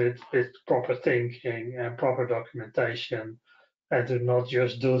proper thinking and proper documentation, and do not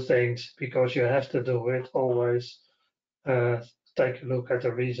just do things because you have to do it. Always take a look at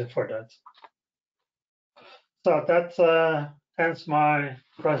the reason for that. So that ends my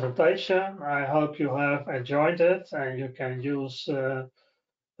presentation. I hope you have enjoyed it and you can use you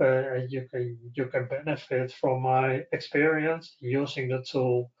can benefit from my experience using the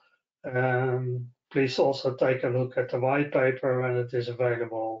tool. Please also take a look at the white paper when it is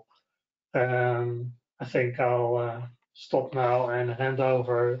available. I think I'll stop now and hand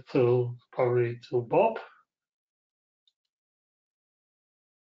over probably to Bob.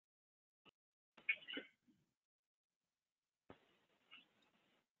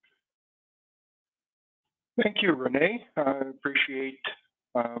 Thank you, Renee. I appreciate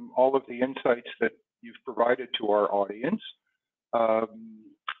all of the insights that you've provided to our audience. So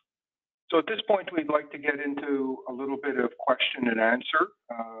at this point, we'd like to get into a little bit of question and answer.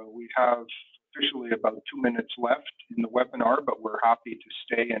 We have officially about 2 minutes left in the webinar, but we're happy to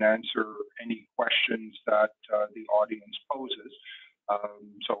stay and answer any questions that the audience poses.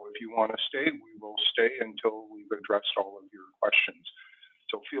 So if you want to stay, we will stay until we've addressed all of your questions.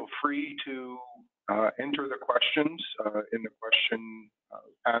 So feel free to enter the questions in the question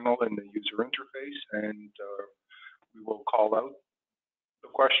panel in the user interface, and we will call out the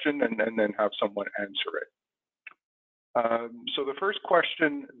question and then have someone answer it. So the first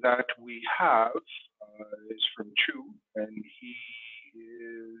question that we have is from Chu, and he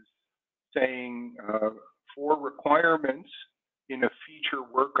is saying, for requirements in a feature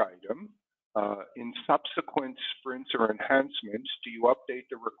work item, in subsequent sprints or enhancements, do you update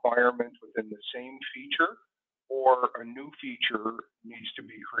the requirement within the same feature, or a new feature needs to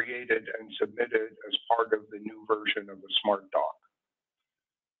be created and submitted as part of the new version of a smart doc?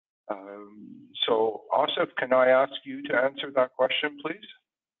 So Asif, can I ask you to answer that question, please?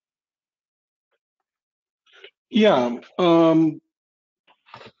 Yeah, so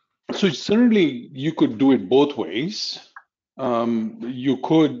certainly you could do it both ways. You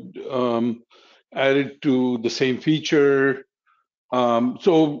could add it to the same feature.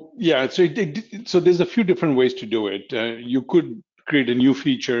 So yeah, so there's a few different ways to do it. You could create a new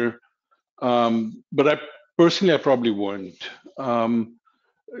feature, but I probably wouldn't.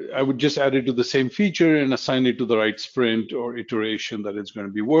 I would just add it to the same feature and assign it to the right sprint or iteration that it's going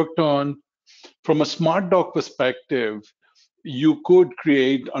to be worked on. From a smart doc perspective, you could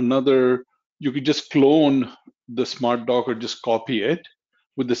create another, you could just clone the smart doc or just copy it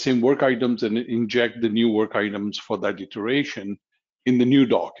with the same work items and inject the new work items for that iteration in the new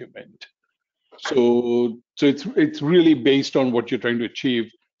document. So it's really based on what you're trying to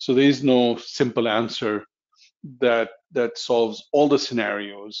achieve. So there is no simple answer that solves all the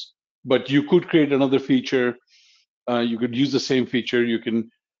scenarios. But you could create another feature. You could use the same feature. You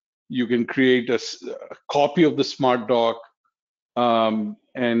can create a copy of the smart doc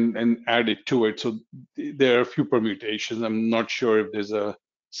and add it to it. So there are a few permutations. I'm not sure if there's a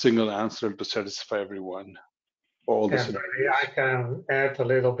single answer to satisfy everyone for all the scenarios. I can add a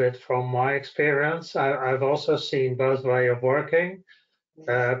little bit from my experience. I've also seen both ways of working.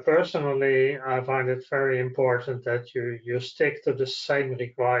 Personally, I find it very important that you stick to the same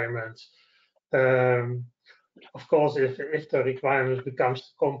requirements. Of course, if the requirement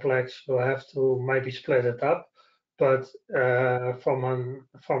becomes complex, you have to maybe split it up. But from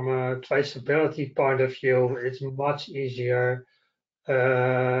a traceability point of view, it's much easier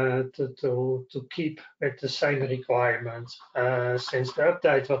to keep with the same requirements since the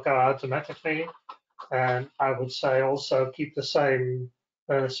update will go automatically. And I would say also keep the same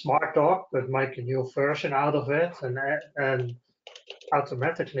smart doc, but make a new version out of it, and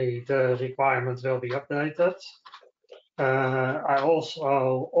automatically the requirements will be updated. I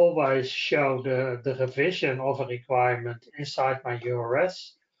also always show the revision of a requirement inside my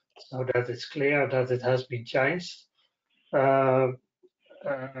URS so that it's clear that it has been changed. I've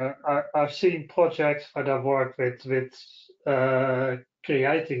seen projects that I work with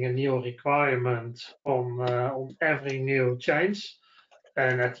creating a new requirement on every new change,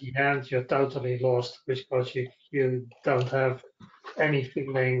 and at the end you're totally lost because you don't have any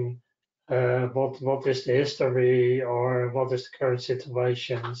feeling what is the history or what is the current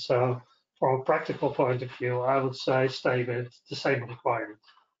situation. So from a practical point of view, I would say stay with the same requirement.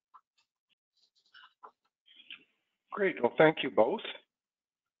 Great. Well, thank you both.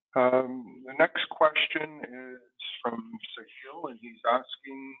 The next question is from Sahil, and he's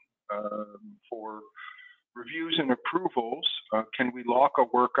asking for reviews and approvals. Can we lock a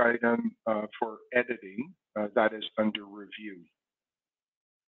work item for editing that is under review?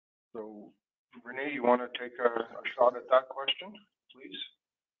 So Renee, you want to take a shot at that question, please?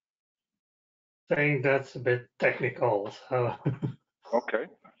 I think that's a bit technical. So Okay,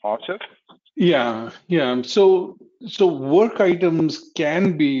 Asif? Yeah. So work items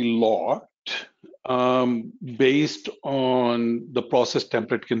can be locked based on the process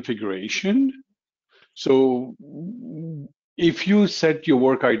template configuration. So if you set your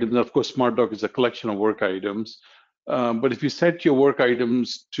work items, of course, SmartDoc is a collection of work items, but if you set your work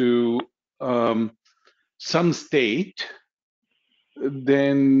items to some state,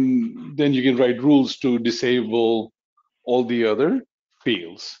 then you can write rules to disable all the other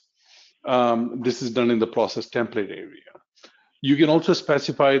fields. This is done in the process template area. You can also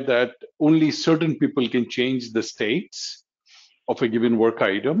specify that only certain people can change the states of a given work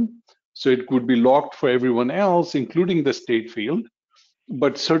item. So it could be locked for everyone else, including the state field,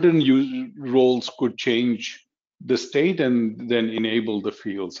 but certain roles could change the state and then enable the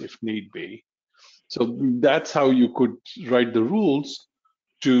fields if need be. So that's how you could write the rules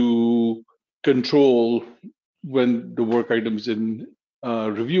to control when the work item is in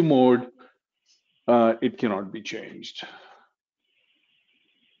review mode, it cannot be changed.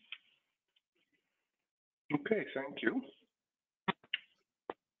 Okay, thank you.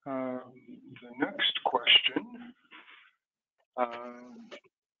 The next question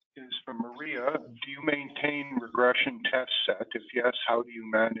is from Maria. Do you maintain regression test set? If yes, how do you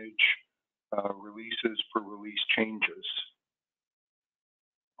manage releases per release changes?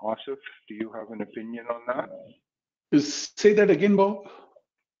 Asif, do you have an opinion on that? Say that again, Bob.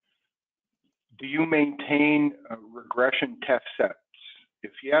 Do you maintain regression test sets?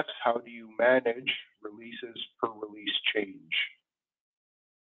 If yes, how do you manage releases per release change?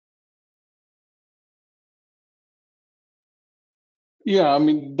 Yeah, I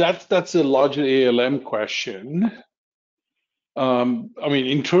mean that's a larger ALM question. I mean,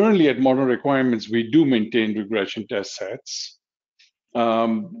 internally at Modern Requirements, we do maintain regression test sets.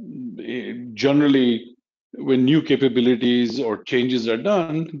 Generally, when new capabilities or changes are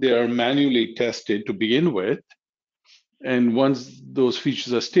done, they are manually tested to begin with. And once those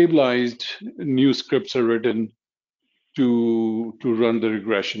features are stabilized, new scripts are written to run the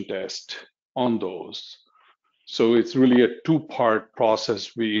regression test on those. So it's really a two-part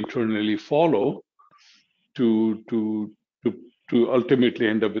process we internally follow to ultimately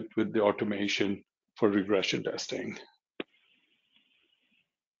end up with the automation for regression testing.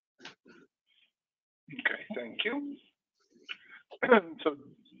 Okay, thank you. So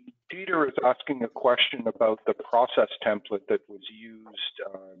Dieter is asking a question about the process template that was used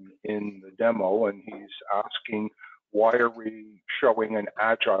in the demo, and he's asking, why are we showing an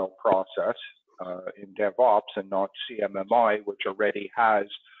agile process in DevOps and not CMMI, which already has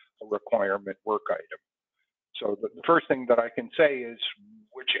a requirement work item? So the first thing that I can say is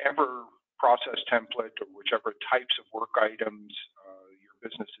whichever process template or whichever types of work items your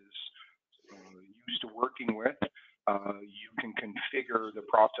business is used to working with, you can configure the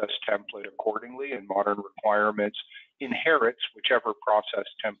process template accordingly, and Modern Requirements inherits whichever process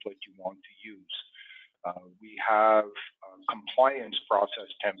template you want to use. We have a compliance process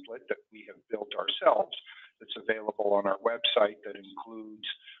template that we have built ourselves that's available on our website that includes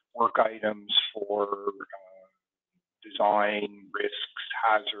work items for design, risks,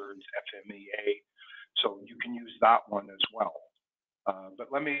 hazards, FMEA. So you can use that one as well.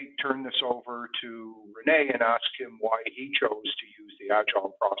 But let me turn this over to Renee and ask him why he chose to use the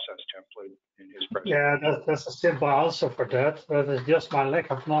Agile process template in his presentation. yeah, that's a simple answer for that. But it's just my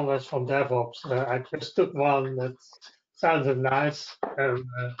lack of knowledge from DevOps. I just took one that sounded nice, and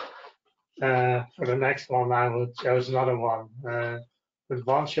for the next one I would choose another one. But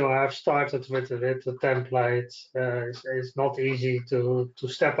once you have started with the template, it's not easy to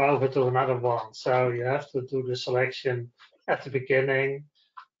step over to another one. So you have to do the selection at the beginning.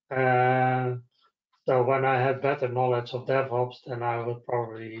 So when I had better knowledge of DevOps, then I would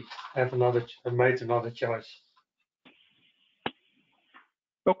probably have made another choice.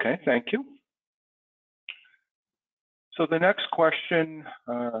 Okay, thank you. So the next question,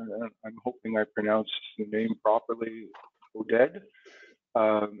 I'm hoping I pronounced the name properly, Oded,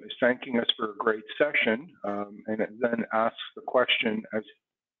 is thanking us for a great session, and it then asks the question, as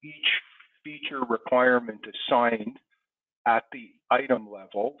each feature requirement is signed at the item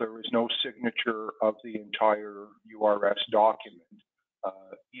level, there is no signature of the entire URS document,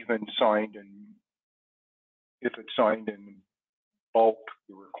 even signed in, if it's signed in bulk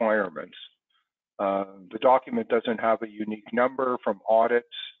the requirements. The document doesn't have a unique number. From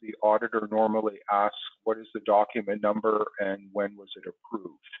audits, the auditor normally asks, what is the document number and when was it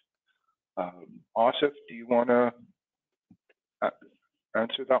approved? Asif, do you want to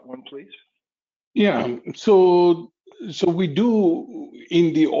answer that one, please? Yeah, so we do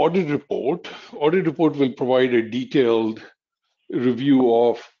in the audit report. Audit report will provide a detailed review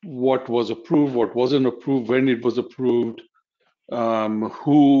of what was approved, what wasn't approved, when it was approved,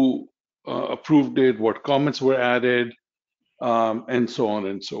 who approved it, what comments were added, and so on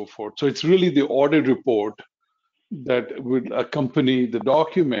and so forth. So it's really the audit report that would accompany the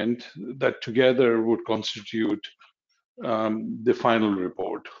document that together would constitute the final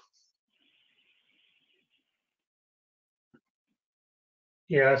report.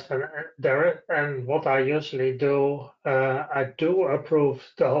 Yes, and what I usually do, I do approve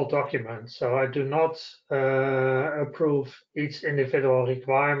the whole document. So I do not approve each individual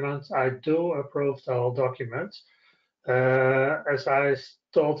requirement. I do approve the whole document. As I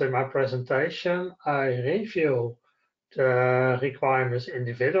told in my presentation, I review the requirements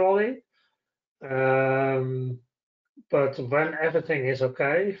individually. But when everything is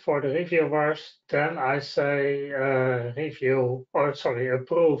okay for the reviewers, then I say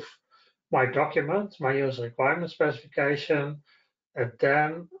approve my document, my user requirement specification, and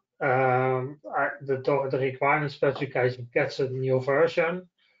then the requirement specification gets a new version,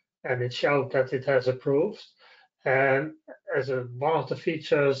 and it shows that it has approved. And one of the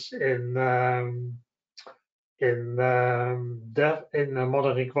features in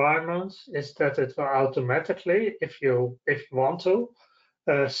modern requirements is that it will automatically, if you want to,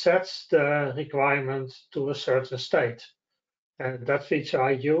 sets the requirement to a certain state. And that feature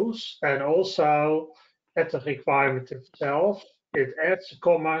I use. And also at the requirement itself, it adds a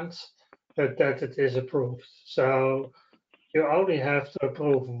comment that it is approved. So you only have to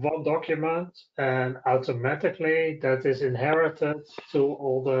approve one document, and automatically that is inherited to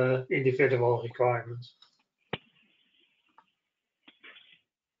all the individual requirements.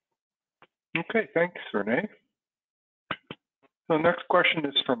 Okay, thanks, Renee. So the next question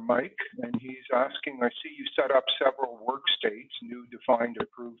is from Mike, and he's asking, I see you set up several work states, new, defined,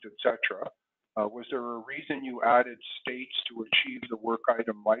 approved, etc. Was there a reason you added states to achieve the work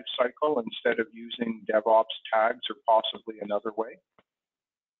item lifecycle instead of using DevOps tags or possibly another way?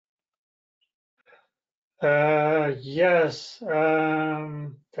 Yes,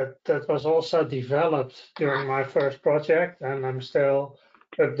 that was also developed during my first project, and I'm still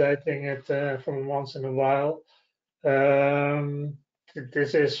updating it from once in a while.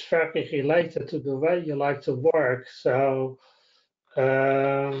 This is very related to the way you like to work. So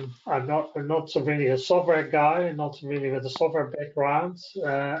I'm not so really a software guy, not really with a software background,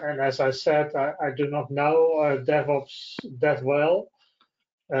 and as I said, I do not know DevOps that well.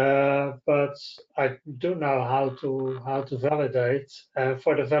 But I do know how to validate.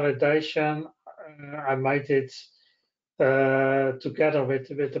 For the validation, I made it together with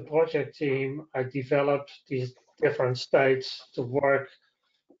the project team. I developed these different states to work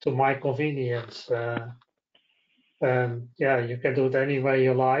to my convenience. And yeah, you can do it any way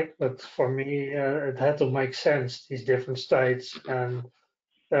you like, but for me, it had to make sense, these different states. And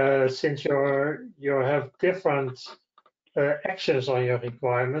since you have different actions on your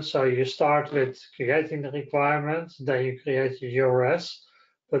requirements. So you start with creating the requirement, then you create your URS.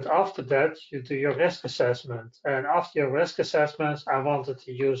 But after that, you do your risk assessment. And after your risk assessments, I wanted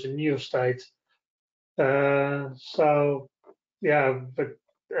to use a new state. So yeah,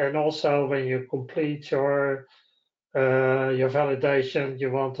 and also when you complete your validation,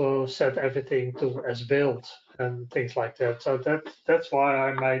 you want to set everything to as built and things like that. So that's why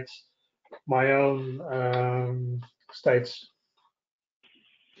I made my own states.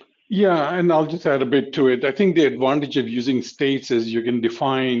 Yeah, and I'll just add a bit to it. I think the advantage of using states is you can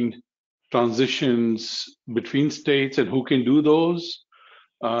define transitions between states and who can do those.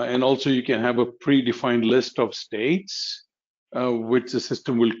 And also you can have a predefined list of states which the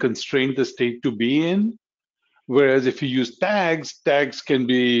system will constrain the state to be in. Whereas if you use tags, tags can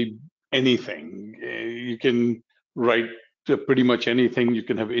be anything. You can write pretty much anything. You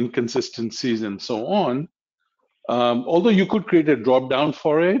can have inconsistencies and so on. Although you could create a drop down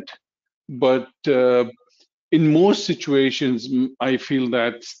for it, but in most situations, I feel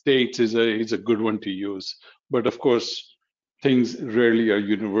that states is a good one to use. But of course, things rarely are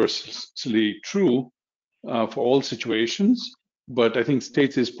universally true for all situations. But I think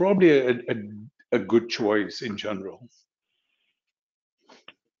states is probably a good choice in general.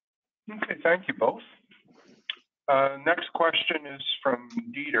 Okay, thank you both. Next question is from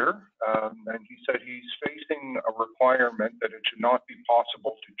Dieter, and he said he's facing a requirement that it should not be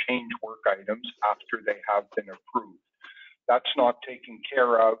possible to change work items after they have been approved. That's not taken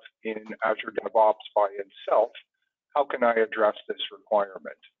care of in Azure DevOps by itself. How can I address this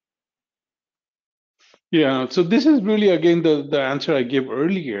requirement? Yeah, so this is really, again, the answer I gave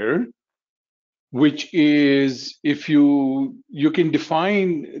earlier. which is if you can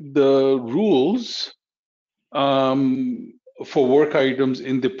define the rules for work items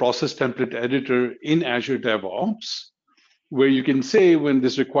in the process template editor in Azure DevOps, where you can say when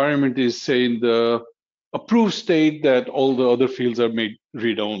this requirement is, say, in the approved state, that all the other fields are made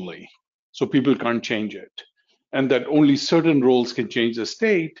read-only, so people can't change it, and that only certain roles can change the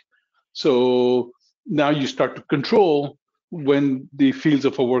state. So now you start to control when the fields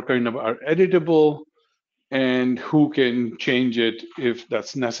of a work item are editable and who can change it if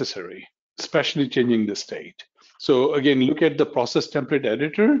that's necessary, especially changing the state. So again, look at the process template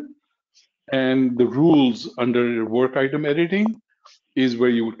editor, and the rules under work item editing is where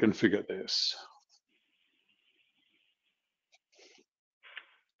you would configure this.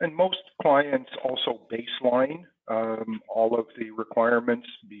 And most clients also baseline all of the requirements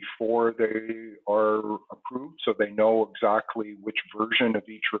before they are approved, so they know exactly which version of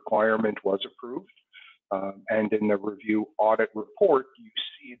each requirement was approved. And in the review audit report, you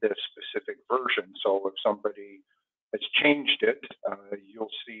see the specific version. So if somebody has changed it,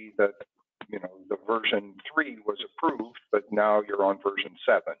 you'll see that the version 3 was approved, but now you're on version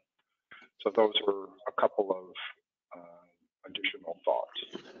 7. So those were a couple of additional thoughts.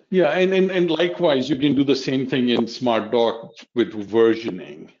 Yeah, and likewise, you can do the same thing in Smart Doc with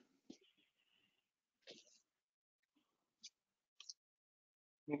versioning.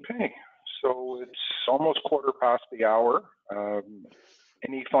 Okay, so it's almost quarter past the hour.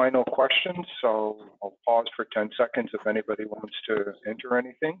 Any final questions? So I'll pause for 10 seconds if anybody wants to enter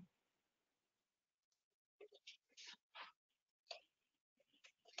anything.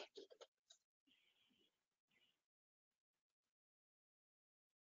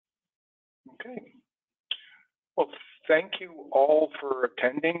 Okay. Well, thank you all for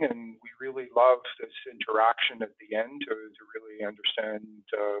attending, and we really love this interaction at the end to really understand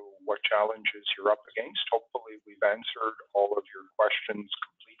what challenges you're up against. Hopefully, we've answered all of your questions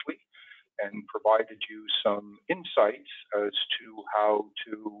completely and provided you some insights as to how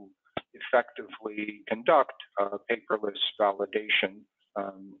to effectively conduct paperless validation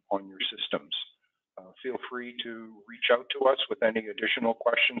on your systems. Feel free to reach out to us with any additional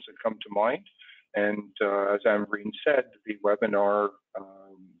questions that come to mind. And as Ambreen said, the webinar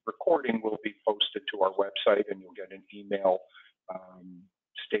recording will be posted to our website, and you'll get an email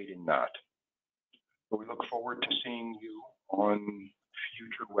stating that. So we look forward to seeing you on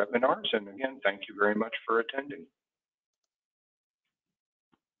future webinars. And again, thank you very much for attending.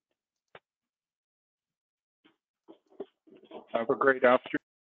 Have a great afternoon.